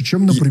меньше,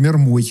 чем, например,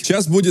 мой.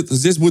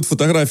 Здесь будут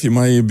фотографии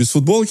мои без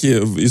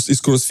футболки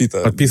из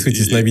кроссфита.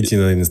 Подписывайтесь на Вити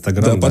на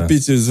Инстаграм. Да,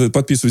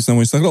 подписывайтесь на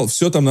мой Инстаграм.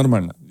 Все там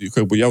нормально. И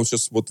я вот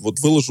сейчас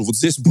выложу, вот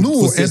здесь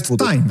будет... at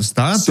times,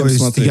 да? То есть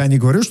смотреть. Я не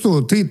говорю,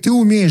 что ты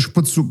умеешь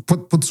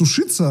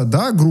подсушиться,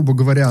 да, грубо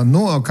говоря,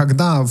 но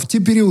когда в те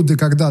периоды,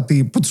 когда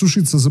ты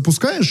подсушиться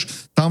запускаешь,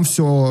 там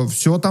все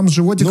там с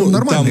животиком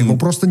нормально. Его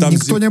просто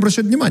никто не обращает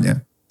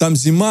внимания. Там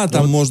зима,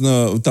 там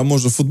можно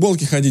в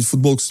футболке ходить,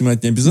 футболку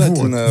снимать не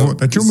обязательно.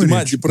 Вот, о чем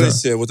зима, речь,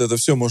 депрессия, вот это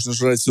все, можно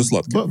жрать все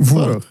сладкое.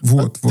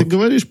 Вот. Ты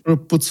говоришь про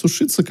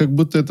подсушиться, как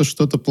будто это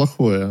что-то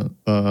плохое.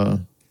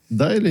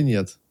 Да или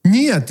нет?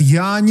 Нет,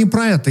 я не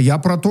про это. Я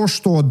про то,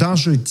 что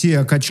даже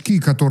те качки,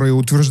 которые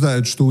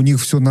утверждают, что у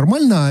них все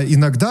нормально,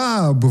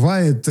 иногда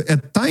бывает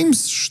at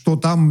times, что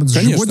там с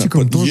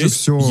животиком тоже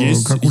все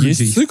как у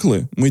людей. Есть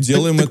циклы. Мы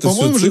делаем это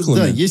все циклами.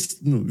 Да, есть.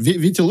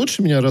 Витя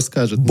лучше меня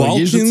расскажет. Балкинг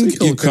есть же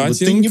цикл, и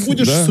катинг. Ты не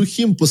будешь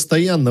сухим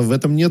постоянно. В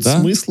этом нет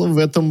смысла.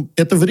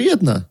 Это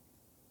вредно.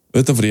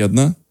 Это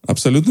вредно.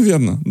 Абсолютно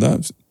верно. Да.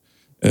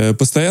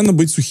 Постоянно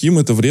быть сухим —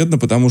 это вредно,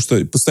 потому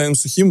что постоянно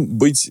сухим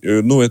быть,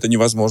 это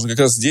невозможно. Как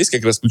раз здесь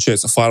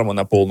включается фарма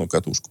на полную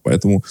катушку.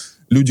 Поэтому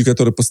люди,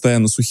 которые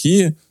постоянно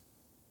сухие,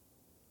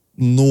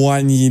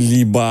 они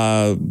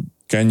либо,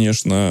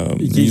 конечно,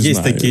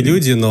 есть такие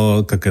люди,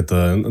 но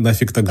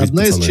нафиг так жить,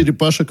 Одна из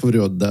черепашек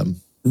врет, да.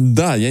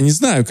 Да, я не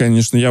знаю,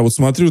 конечно. Я вот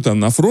смотрю там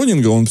на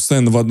Фронинга, он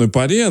постоянно в одной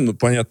паре,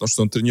 понятно,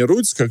 что он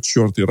тренируется как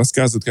черт и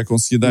рассказывает, как он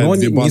съедает но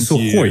 2 банки. Не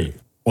сухой.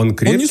 Он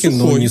крепкий,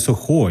 но не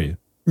сухой.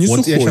 Не вот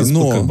сухой, я сейчас,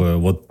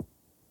 но...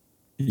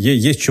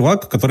 есть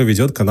чувак, который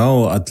ведет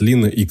канал от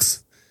Lean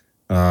X,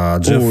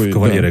 Джефф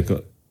Кавалери. Да.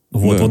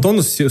 Вот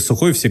он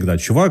сухой всегда.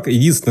 Чувак,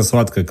 единственное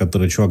сладкое,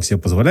 которое чувак себе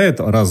позволяет,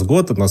 раз в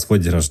год на свой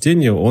день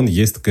рождения он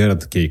ест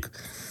carrot cake.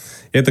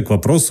 Это к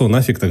вопросу,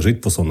 нафиг так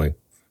жить пацаны.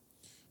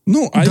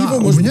 Его,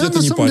 может, у меня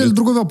на самом деле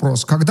другой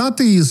вопрос. Когда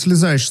ты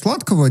слезаешь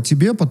сладкого,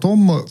 тебе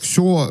потом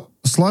все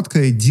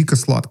сладкое дико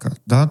сладко,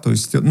 да, то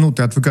есть,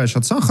 ты отвыкаешь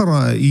от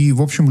сахара, и,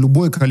 в общем,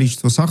 любое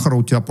количество сахара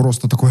у тебя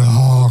просто такое,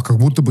 как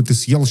будто бы ты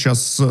съел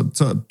сейчас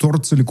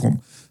торт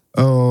целиком.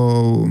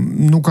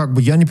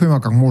 Я не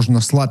понимаю, как можно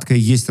сладкое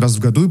есть раз в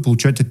году и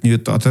получать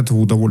от этого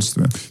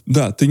удовольствие.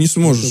 Да, ты не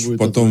сможешь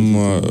потом...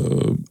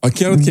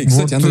 carrot cake,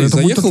 кстати, Андрей,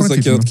 заехал за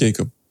carrot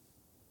кейком?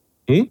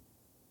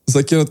 За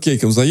carrot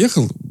кейком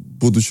заехал,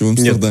 будучи в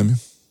Амстердаме?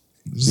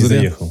 Нет, не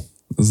заехал.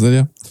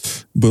 Зря.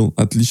 Был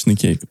отличный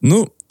кейк.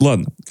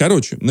 Ладно.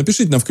 Короче,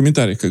 напишите нам в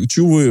комментариях,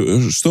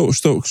 что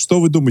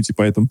вы думаете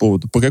по этому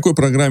поводу. По какой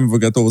программе вы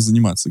готовы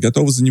заниматься?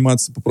 Готовы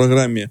заниматься по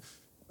программе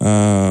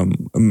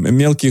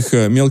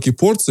мелких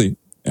порций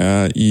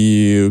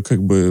и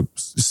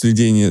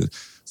следение.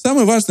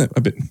 Самое важное,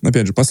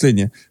 опять же,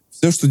 последнее.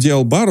 Все, что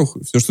делал Барух,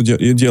 все, что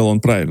делал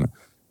он правильно,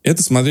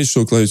 это смотреть,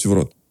 что вы кладете в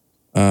рот.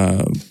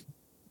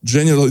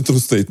 General true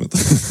statement.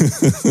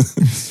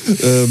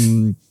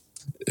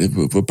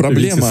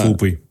 Проблема...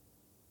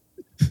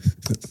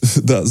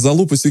 Да,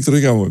 залупа с Виктором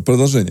Якимовым.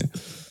 Продолжение.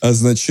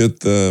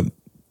 Значит,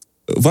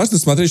 важно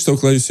смотреть, что вы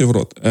кладете себе в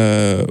рот.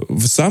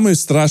 Самый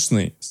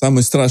страшный,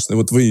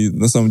 вот вы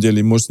на самом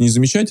деле можете не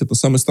замечать, это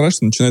самое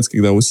страшное начинается,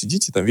 когда вы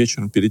сидите там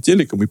вечером перед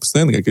телеком, и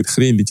постоянно какая-то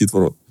хрень летит в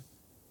рот.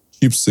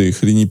 Чипсы,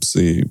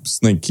 хренипсы,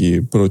 снеки,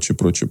 прочее.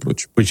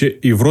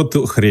 И в рот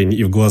хрень,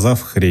 и в глаза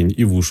хрень,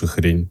 и в уши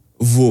хрень.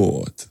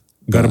 Вот.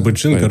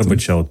 Garbage in,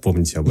 garbage out,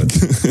 помните об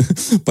этом.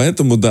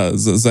 Поэтому, да,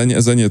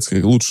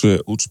 заняться лучше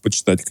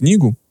почитать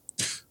книгу.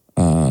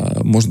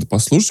 Можно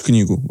послушать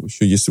книгу.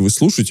 Еще, если вы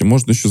слушаете,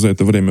 можно еще за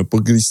это время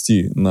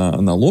погрести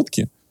на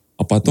лодке,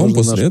 а потом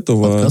можно после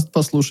этого... подкаст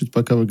послушать,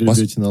 пока вы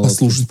гребете на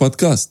лодке.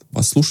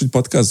 Послушать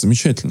подкаст.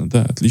 Замечательно,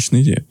 да,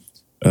 отличная идея.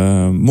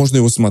 Можно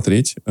его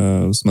смотреть.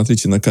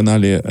 Смотрите на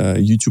канале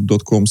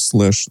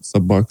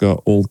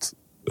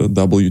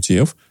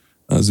youtube.com/Old.WTF.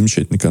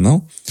 Замечательный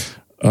канал.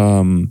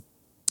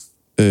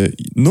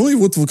 Ну и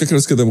вот как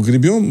раз когда мы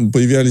гребем,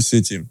 появлялись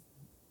эти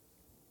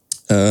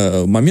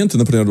моменты,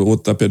 например,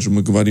 вот опять же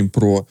мы говорим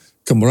про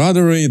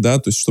camaraderie, да,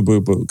 то есть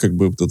чтобы как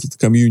бы вот этот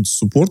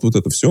комьюнити-суппорт, вот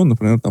это все,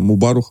 например, там у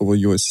Баруха в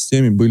его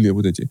системе были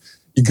вот эти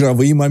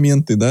игровые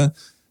моменты, да,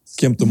 с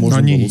кем-то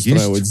можно было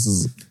устраивать.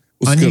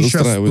 Они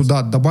сейчас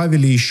туда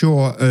добавили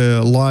еще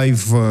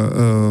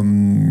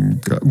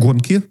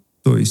лайв-гонки,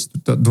 то есть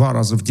 2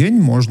 раза в день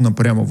можно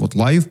прямо вот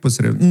лайв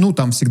посмотреть. Ну,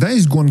 там всегда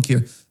есть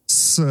гонки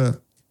с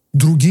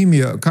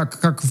другими,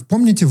 как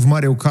помните, в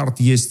Mario Kart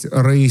есть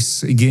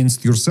Race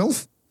Against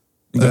Yourself,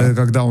 да.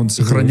 Когда он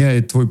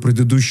сохраняет твой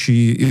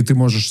предыдущий, и ты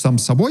можешь сам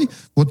с собой.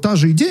 Вот та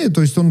же идея,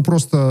 то есть он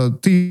просто,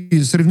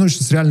 ты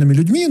соревнуешься с реальными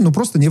людьми, но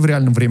просто не в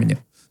реальном времени.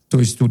 То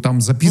есть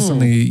там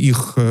записаны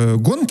их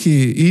гонки,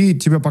 и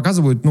тебе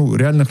показывают,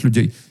 реальных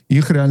людей,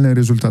 их реальные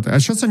результаты. А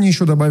сейчас они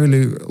еще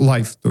добавили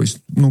лайв, то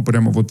есть,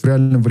 прямо вот в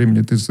реальном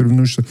времени ты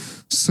соревнуешься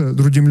с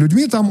другими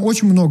людьми. Там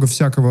очень много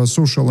всякого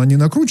social они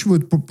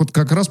накручивают,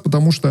 как раз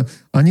потому что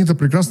они-то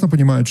прекрасно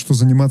понимают, что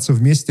заниматься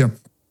вместе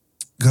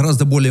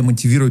гораздо более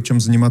мотивирует, чем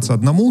заниматься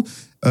одному.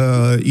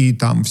 И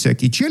там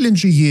всякие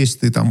челленджи есть,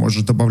 ты там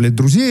можешь добавлять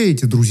друзей,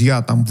 эти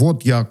друзья там,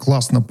 вот я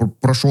классно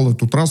прошел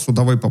эту трассу,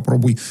 давай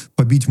попробуй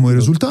побить мой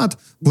результат.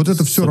 Вот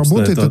это все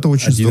работает, это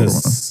очень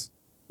здорово.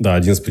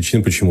 Один из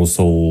причин, почему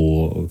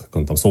Soul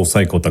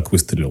Cycle так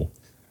выстрелил.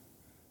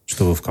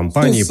 Что вы в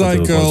компании, под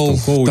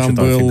руководством коуча,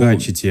 там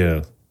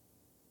фигачите.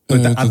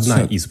 Это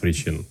одна из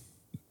причин.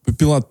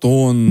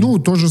 Пелотон.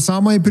 То же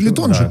самое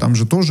Пелотон же. Там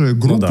же тоже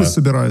группы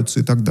собираются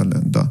и так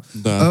далее. Да.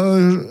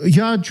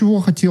 Я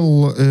чего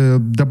хотел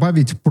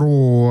добавить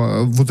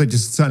про вот эти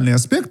социальные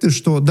аспекты,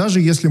 что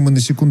даже если мы на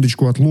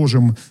секундочку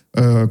отложим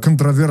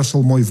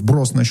controversial мой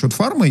вброс насчет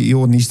фармы, и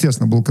он,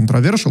 естественно, был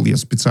controversial, я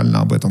специально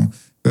об этом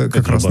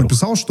как раз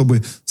написал,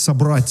 чтобы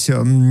собрать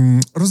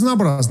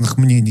разнообразных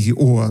мнений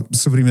о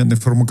современной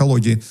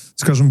фармакологии.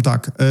 Скажем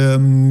так,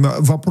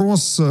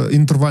 вопрос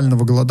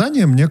интервального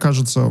голодания, мне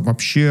кажется,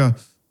 вообще...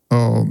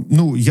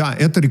 я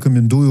это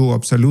рекомендую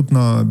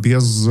абсолютно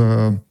без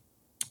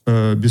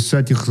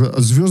всяких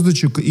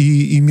звездочек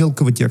и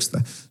мелкого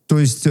текста. То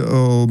есть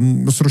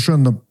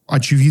совершенно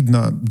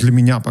очевидно для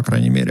меня, по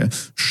крайней мере,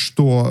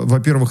 что,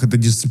 во-первых, это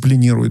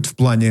дисциплинирует в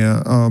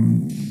плане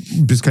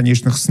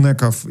бесконечных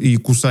снеков и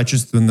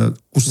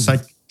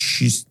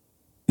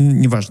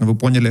неважно, вы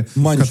поняли.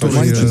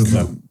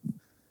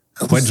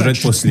 Хватит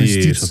жрать после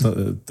 8 часов.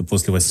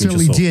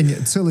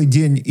 Целый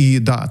день и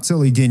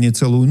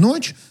целую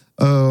ночь.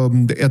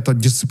 Это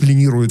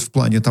дисциплинирует в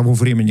плане того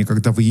времени,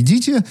 когда вы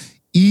едите.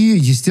 И,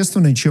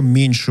 естественно, чем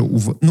меньше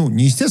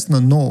не естественно,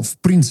 но в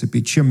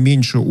принципе, чем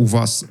меньше у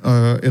вас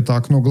это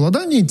окно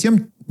голодания,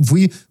 тем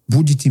вы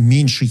будете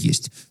меньше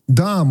есть.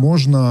 Да,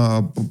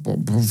 можно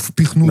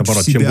впихнуть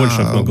в себя... Чем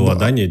больше окно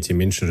голодания, тем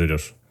меньше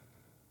жрешь.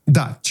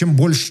 Да, чем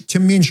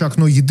меньше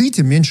окно еды,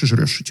 тем меньше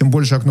жрешь. Чем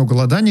больше окно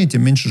голодания,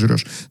 тем меньше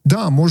жрешь.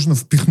 Да, можно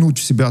впихнуть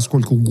в себя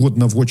сколько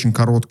угодно в очень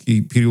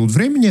короткий период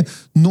времени,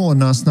 но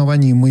на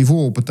основании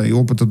моего опыта и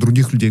опыта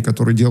других людей,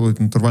 которые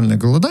делают интервальное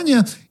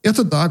голодание,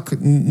 это так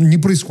не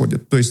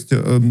происходит. То есть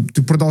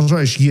ты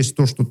продолжаешь есть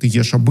то, что ты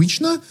ешь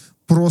обычно,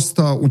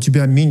 просто у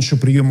тебя меньше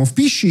приемов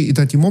пищи, и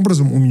таким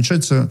образом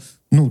уменьшается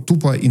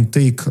тупо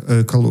интейк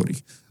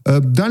калорий.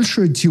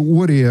 Дальше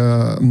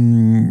теория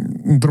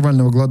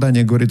интервального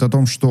голодания говорит о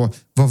том, что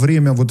во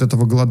время вот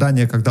этого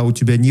голодания, когда у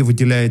тебя не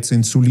выделяется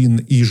инсулин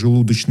и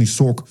желудочный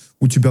сок,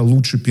 у тебя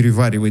лучше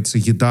переваривается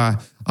еда,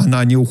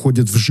 она не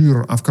уходит в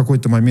жир, а в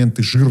какой-то момент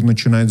и жир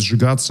начинает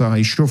сжигаться, а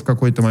еще в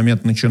какой-то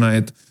момент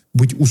начинает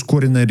быть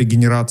ускоренная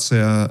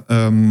регенерация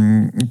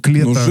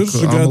клеток,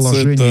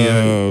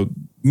 омоложение.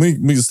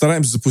 Мы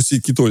стараемся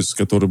запустить кетозис,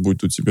 который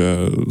будет у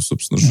тебя,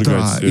 собственно,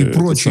 сжигать и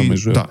прочие,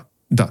 жир.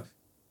 Да.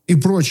 И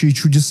прочие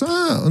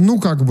чудеса,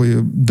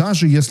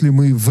 даже если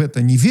мы в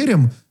это не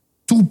верим,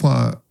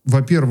 тупо,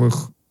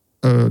 во-первых,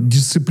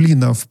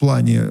 дисциплина в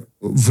плане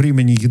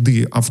времени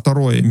еды, а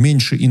второе,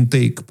 меньше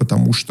интейк,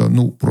 потому что,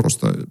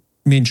 просто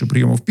меньше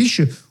приемов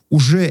пищи,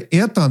 уже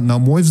это, на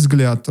мой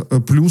взгляд,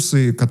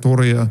 плюсы,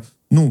 которые,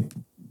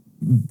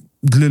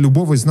 для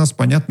любого из нас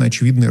понятно,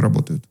 очевидно и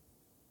работают.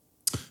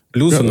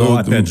 Плюсы, но,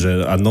 опять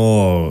же,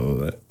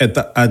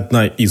 это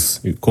одна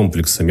из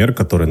комплекса мер,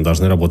 которые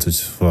должны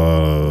работать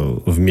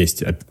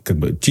вместе. Как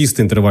бы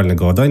чисто интервальное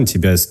голодание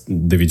тебя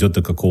доведет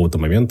до какого-то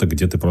момента,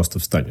 где ты просто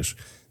встанешь.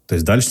 То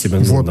есть дальше тебе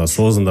нужно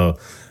осознанно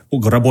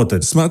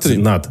работать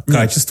над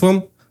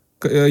качеством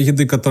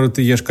еды, которую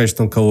ты ешь,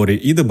 качеством калорий,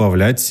 и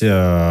добавлять,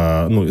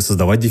 и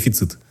создавать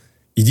дефицит.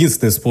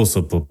 Единственный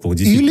способ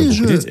действительно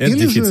похудеть – это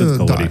дефицит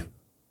калорий.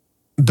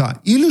 Да,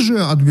 или же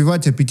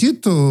отбивать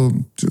аппетит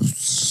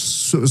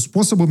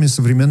способами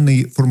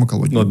современной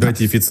фармакологии. Но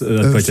отбивать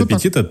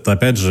аппетит – это,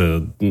 опять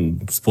же,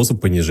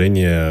 способ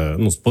понижения,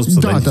 способ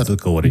создания дефицита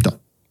калорий. Да.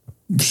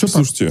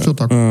 Слушайте, все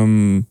так.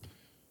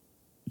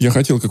 Я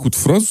хотел какую-то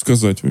фразу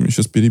сказать, вы меня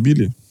сейчас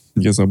перебили,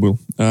 я забыл.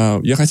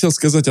 Я хотел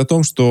сказать о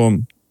том, что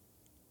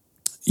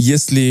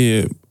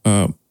если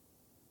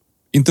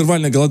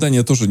интервальное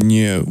голодание тоже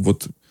не...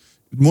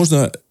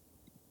 можно...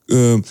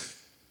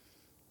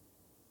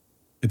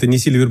 Это не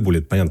Silver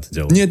Bullet, понятное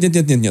дело. Нет.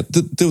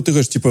 Ты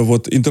говоришь,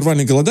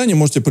 интервальное голодание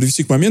можете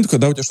привести к моменту,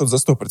 когда у тебя что-то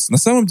застопорится. На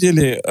самом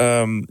деле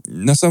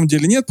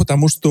нет,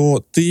 потому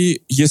что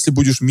ты, если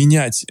будешь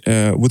менять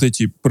вот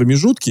эти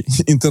промежутки,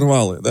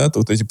 интервалы, да, то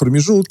вот эти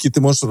промежутки,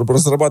 ты можешь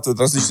разрабатывать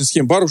различные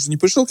схемы. Барух уже не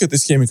пришел к этой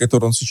схеме, к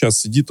которой он сейчас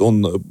сидит,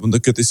 он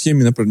к этой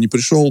схеме, например, не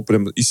пришел,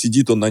 прям и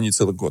сидит он на ней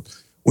целый год.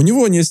 У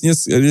него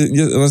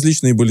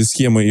различные были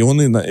схемы, и он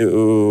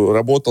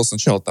работал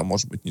сначала, там,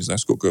 может быть, не знаю,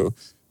 сколько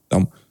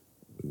там...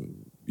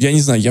 Я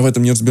не знаю, я в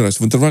этом не разбираюсь.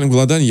 В интервальном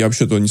голодании я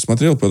вообще-то не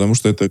смотрел, потому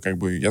что это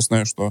я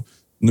знаю, что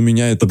на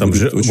меня это там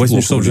будет очень 8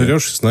 плохо часов влиять.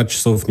 жрешь, 16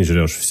 часов не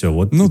жрешь.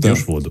 Все,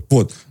 пьешь воду.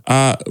 Вот.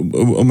 А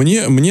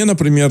мне,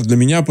 например, для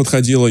меня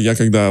подходило, я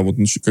когда,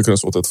 как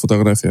раз эта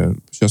фотография,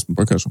 сейчас мы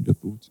покажем, где-то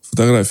будет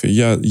фотография,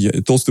 я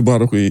толстый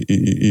Барух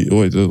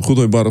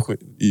худой Барух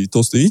и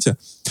толстый Витя,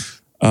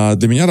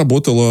 для меня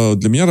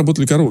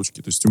работали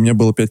коробочки. То есть у меня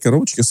было 5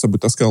 коробочек, я с собой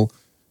таскал.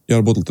 Я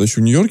работал тогда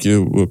еще в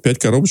Нью-Йорке, 5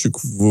 коробочек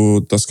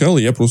таскал,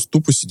 и я просто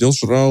тупо сидел,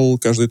 жрал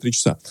каждые 3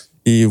 часа.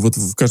 И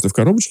в каждой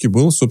коробочке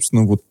было,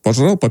 собственно,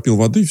 пожрал, попил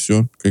воды, и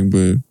все.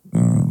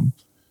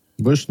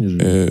 Больше не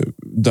жрал.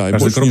 Да, в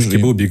каждой коробочке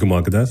был Биг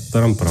Мак, да?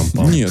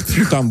 Тарам-парам-пам. Нет,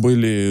 там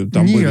были...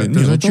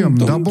 Нет, зачем?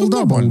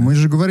 Дабл-дабл. Мы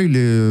же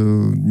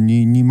говорили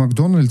не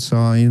Макдональдс,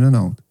 а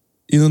In-N-Out.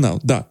 In-N-Out,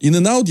 да.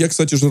 In-N-Out я,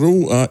 кстати,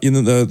 жру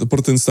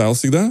протеин стайл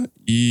всегда,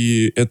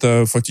 и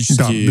это фактически...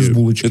 Да, без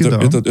булочки,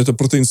 это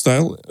протеин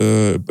стайл,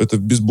 это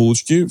без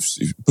булочки,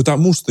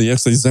 потому что, я,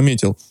 кстати,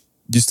 заметил,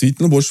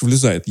 действительно больше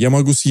влезает. Я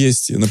могу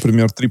съесть,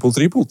 например,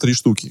 трипл-трипл, 3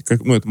 штуки,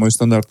 это мое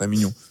стандартное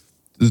меню,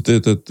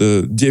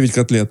 это 9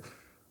 котлет,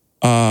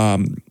 а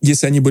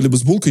если они были бы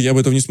с булкой, я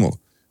бы этого не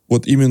смог.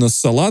 Вот именно с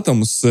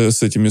салатом,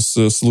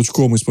 с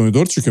лучком и с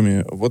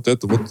помидорчиками,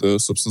 это,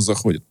 собственно,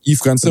 заходит. И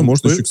в конце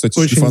можно еще, кстати,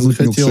 очень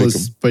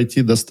захотелось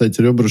пойти достать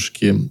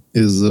ребрышки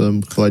из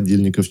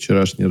холодильника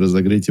вчерашней,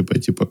 разогреть и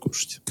пойти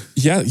покушать.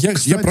 Я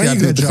про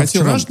игры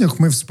хотел... вчерашних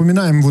мы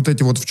вспоминаем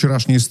эти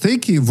вчерашние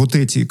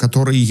стейки,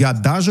 которые я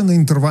даже на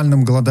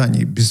интервальном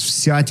голодании без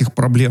всяких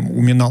проблем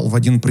уминал в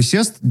один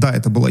присест. Да,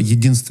 это была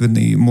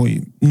единственный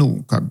мой,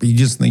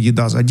 единственная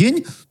еда за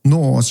день,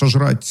 но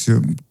сожрать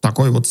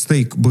такой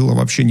стейк было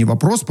вообще не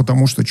вопрос,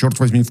 потому что, черт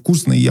возьми,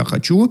 вкусно, и я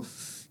хочу.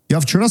 Я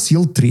вчера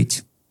съел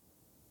 1/3.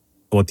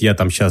 Я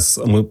там сейчас...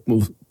 Мы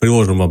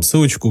приложим вам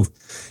ссылочку,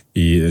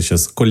 и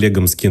сейчас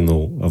коллегам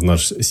скинул в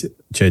наш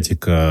чатик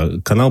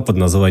канал под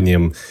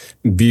названием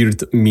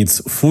Beard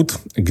Meets Food,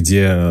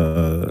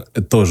 где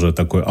тоже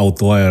такой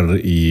outlier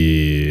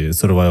и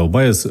survival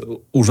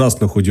bias.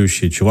 Ужасно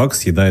худющий чувак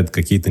съедает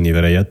какие-то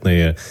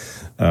невероятные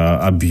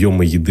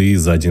объемы еды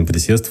за один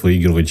присест,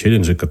 выигрывая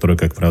челленджи, которые,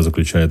 как правило,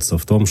 заключаются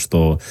в том,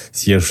 что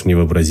съешь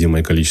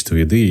невообразимое количество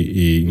еды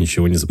и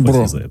ничего не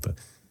заплатишь за это.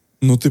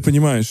 Ты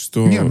понимаешь,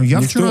 что...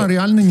 я вчера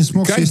реально не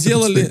смог съесть.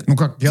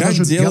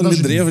 Как делали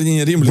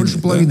древние римляне? Больше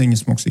половины не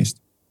смог съесть.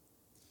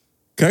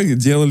 Как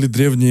делали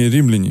древние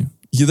римляне?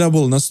 Еда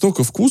была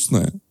настолько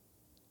вкусная,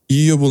 и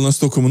ее было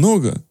настолько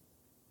много,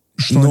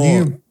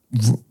 что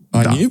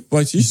они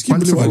практически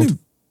вливали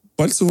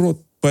пальцы в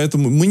рот.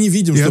 Поэтому мы не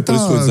видим, что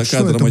происходит за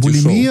кадром этих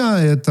шоу. Булимия,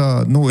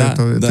 это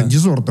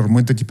дизордер,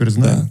 мы это теперь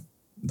знаем.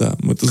 Да,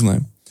 мы это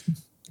знаем.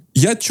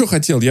 Я что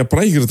хотел? Я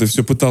про игры-то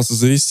все пытался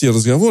завести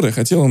разговор. Я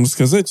хотел вам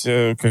сказать,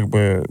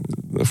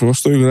 во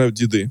что играют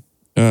деды.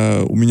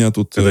 У меня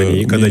тут...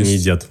 Когда не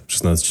едят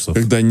 16 часов.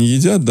 Когда не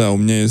едят, да. У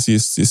меня есть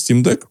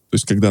Steam Deck. То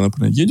есть, когда,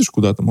 например, едешь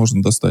куда-то,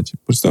 можно достать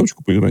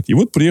приставочку поиграть. И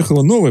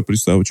приехала новая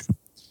приставочка.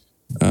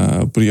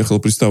 Приехала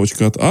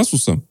приставочка от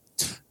Asus.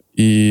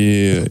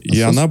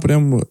 И она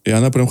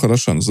прям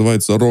хороша.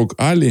 Называется ROG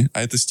Ally,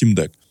 а это Steam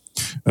Deck.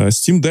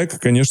 Steam Deck,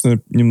 конечно,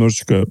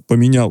 немножечко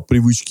поменял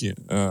привычки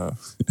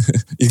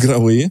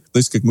игровые. То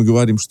есть, как мы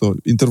говорим, что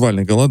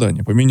интервальное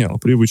голодание поменяло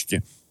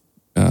привычки,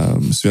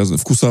 связанные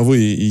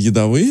вкусовые и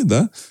едовые,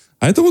 да.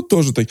 А это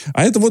тоже так.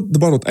 А это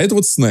наоборот. А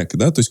это снэк,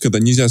 да. То есть, когда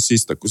нельзя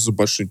сесть такой за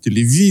большим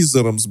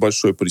телевизором, с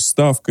большой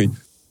приставкой.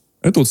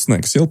 Это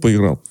снэк. Сел,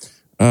 поиграл.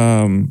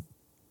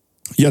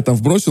 Я там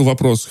вбросил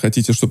вопрос.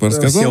 Хотите, чтобы я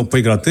рассказал? Сел,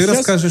 поиграл. Ты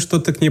расскажи, что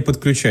ты к ней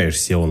подключаешь.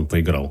 Сел, он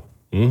поиграл.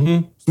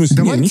 Угу. В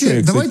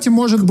смысле, давайте,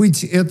 может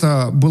быть,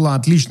 это была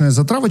отличная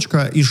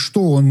затравочка, и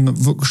что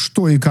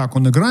и как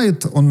он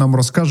играет, он нам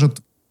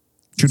расскажет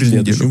через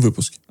неделю. В следующем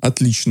выпуске.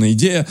 Отличная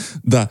идея.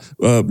 Да,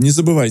 не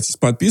забывайте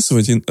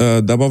подписывать,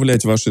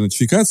 добавлять ваши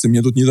нотификации.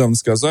 Мне тут недавно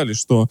сказали,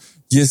 что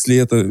если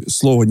это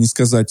слово не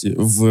сказать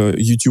в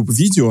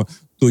YouTube-видео,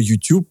 то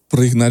YouTube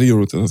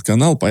проигнорирует этот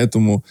канал,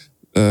 поэтому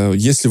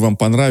если вам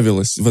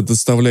понравилось,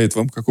 доставляет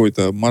вам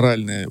какое-то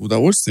моральное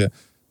удовольствие,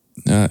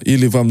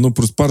 или вам,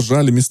 просто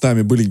поржали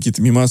местами, были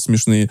какие-то мемасы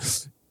смешные,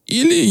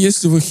 или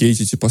если вы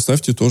хейтите,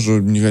 поставьте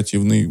тоже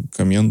негативный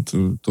коммент,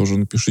 тоже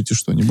напишите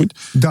что-нибудь.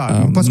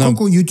 Да,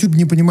 поскольку YouTube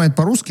не понимает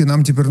по-русски,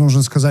 нам теперь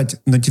нужно сказать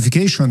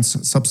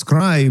notifications,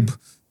 subscribe,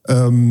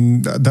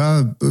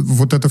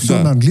 вот это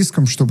все на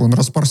английском, чтобы он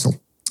распарсил.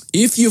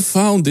 If you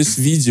found this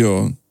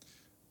video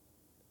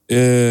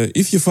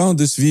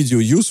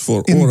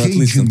useful or at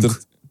least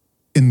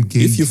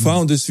if you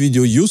found this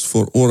video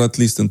useful or at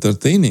least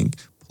entertaining,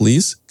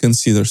 please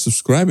consider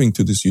subscribing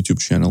to this YouTube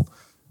channel.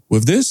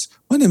 With this,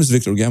 my name is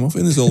Victor Gamov,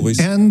 and as always,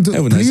 and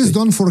have a nice please day.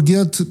 Don't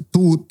forget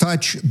to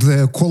touch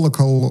the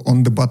colocol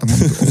on the bottom of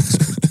the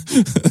screen.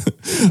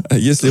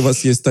 Если у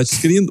вас есть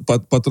тачскрин,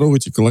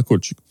 потрогайте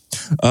колокольчик.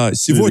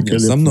 Сегодня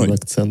со мной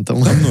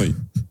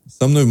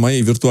в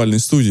моей виртуальной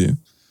студии,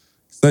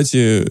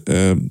 кстати,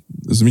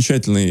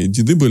 замечательные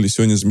деды были,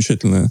 сегодня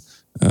замечательная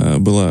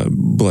была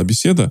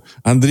беседа.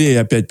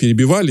 Андрея опять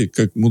перебивали,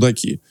 как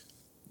мудаки.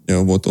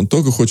 Вот, он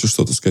только хочет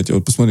что-то сказать.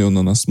 Вот посмотри, он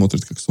на нас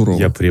смотрит, как сурово.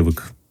 Я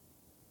привык.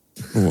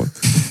 Вот.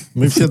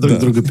 Мы все друг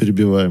друга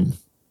перебиваем.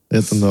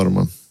 Это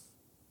норма.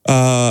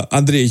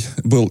 Андрей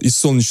был из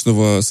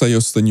солнечного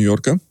Сайоса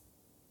Нью-Йорка.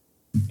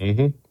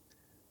 Угу.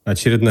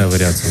 Очередная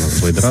вариация у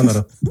нас Blade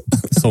Runner.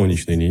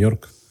 Солнечный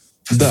Нью-Йорк.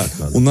 Да,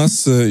 у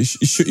нас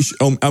еще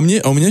у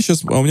меня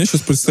сейчас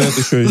предстоят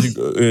еще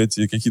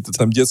эти какие-то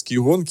там детские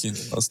гонки.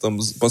 У нас там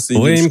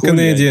последние Blame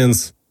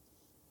Canadians.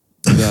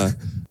 Да.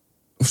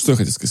 Что я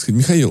хотел сказать?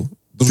 Михаил,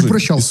 ты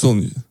прощался.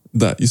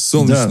 Из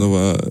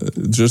солнечного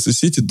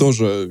Джерси-Сити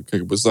тоже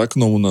как бы за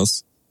окном у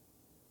нас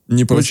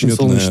непросветная.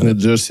 Очень солнечная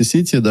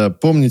Джерси-Сити, да.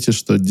 Помните,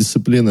 что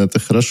дисциплина — это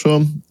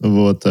хорошо,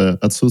 вот,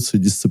 отсутствие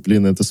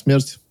дисциплины — это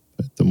смерть,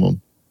 поэтому...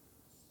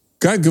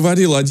 Как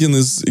говорил один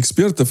из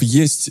экспертов,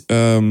 есть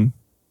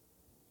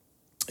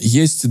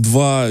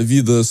два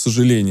вида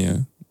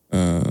сожаления.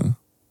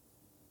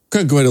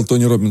 Как говорил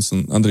Тони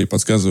Робинсон, Андрей,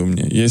 подсказывай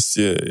мне. Есть,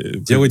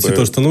 делайте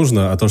то, что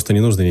нужно, а то, что не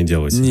нужно, не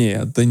делайте.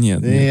 Нет,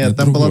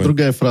 там была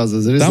другая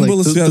фраза. Там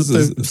было связано...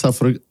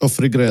 of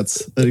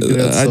regrets.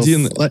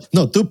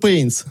 Two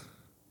pains.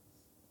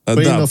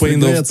 Pain of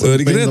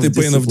regret и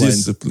pain of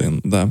discipline.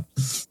 Да.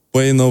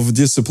 Pain of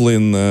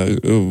discipline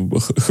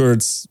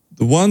hurts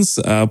once,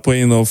 а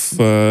pain of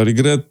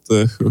regret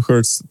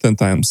hurts 10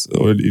 times.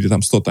 Или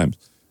там 100 times.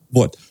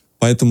 Вот.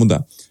 Поэтому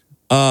да.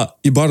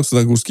 И Барух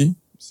Судогурский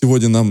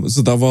сегодня нам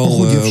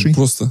задавал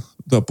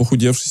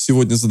похудевший,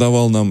 сегодня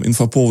задавал нам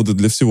инфоповоды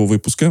для всего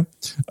выпуска.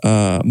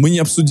 Мы не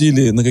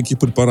обсудили, на каких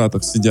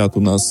препаратах сидят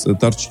у нас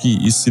торчки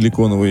из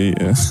силиконовой,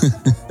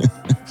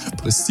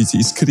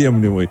 из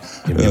кремниевой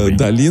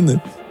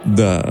долины.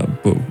 Да,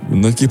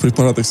 на каких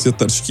препаратах сидят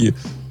торчки,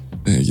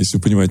 если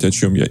вы понимаете, о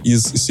чем я,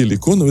 из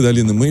силиконовой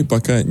долины, мы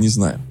пока не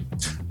знаем.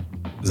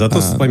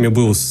 Зато с вами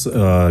был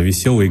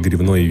веселый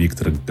гривной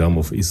Виктор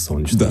Гамов из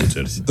солнечного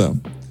Джерси. Да.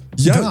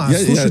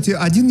 Слушайте,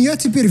 я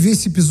теперь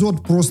весь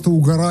эпизод просто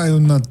угораю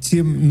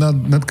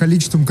над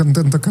количеством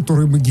контента,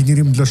 который мы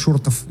генерим для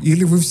шортов.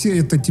 Или вы все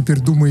это теперь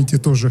думаете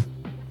тоже?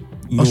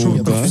 О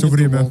шортах все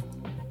время?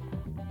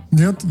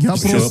 Нет, я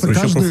просто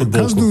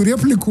каждую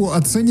реплику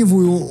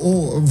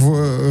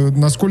оцениваю,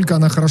 насколько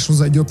она хорошо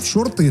зайдет в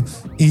шорты,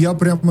 и я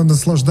прямо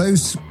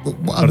наслаждаюсь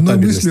одной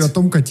мыслью о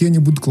том, какие они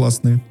будут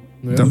классные.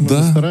 Мы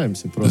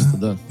стараемся просто,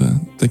 да.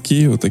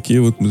 Такие вот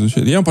мы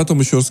замечательные. Я вам потом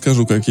еще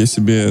расскажу, как я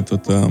себе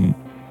этот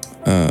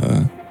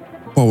Power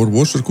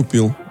Washer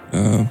купил.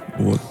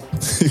 Вот.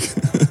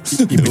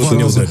 И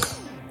починил дек.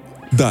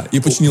 Да, и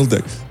починил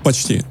дек.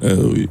 Почти.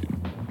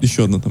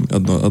 Еще одна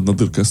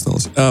дырка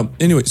осталась.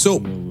 Anyway,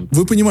 so,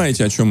 вы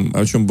понимаете, о чем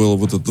был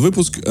вот этот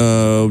выпуск.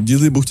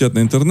 Деды бухтят на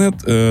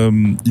интернет.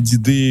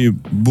 Деды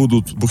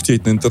будут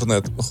бухтеть на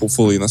интернет,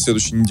 hopefully, на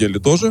следующей неделе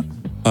тоже.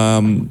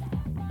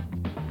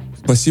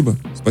 Спасибо.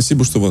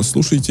 Спасибо, что вы нас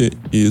слушаете.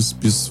 И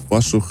без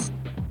ваших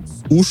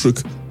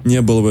ушек не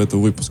было бы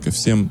этого выпуска.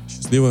 Всем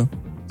счастливо.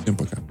 Всем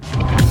пока.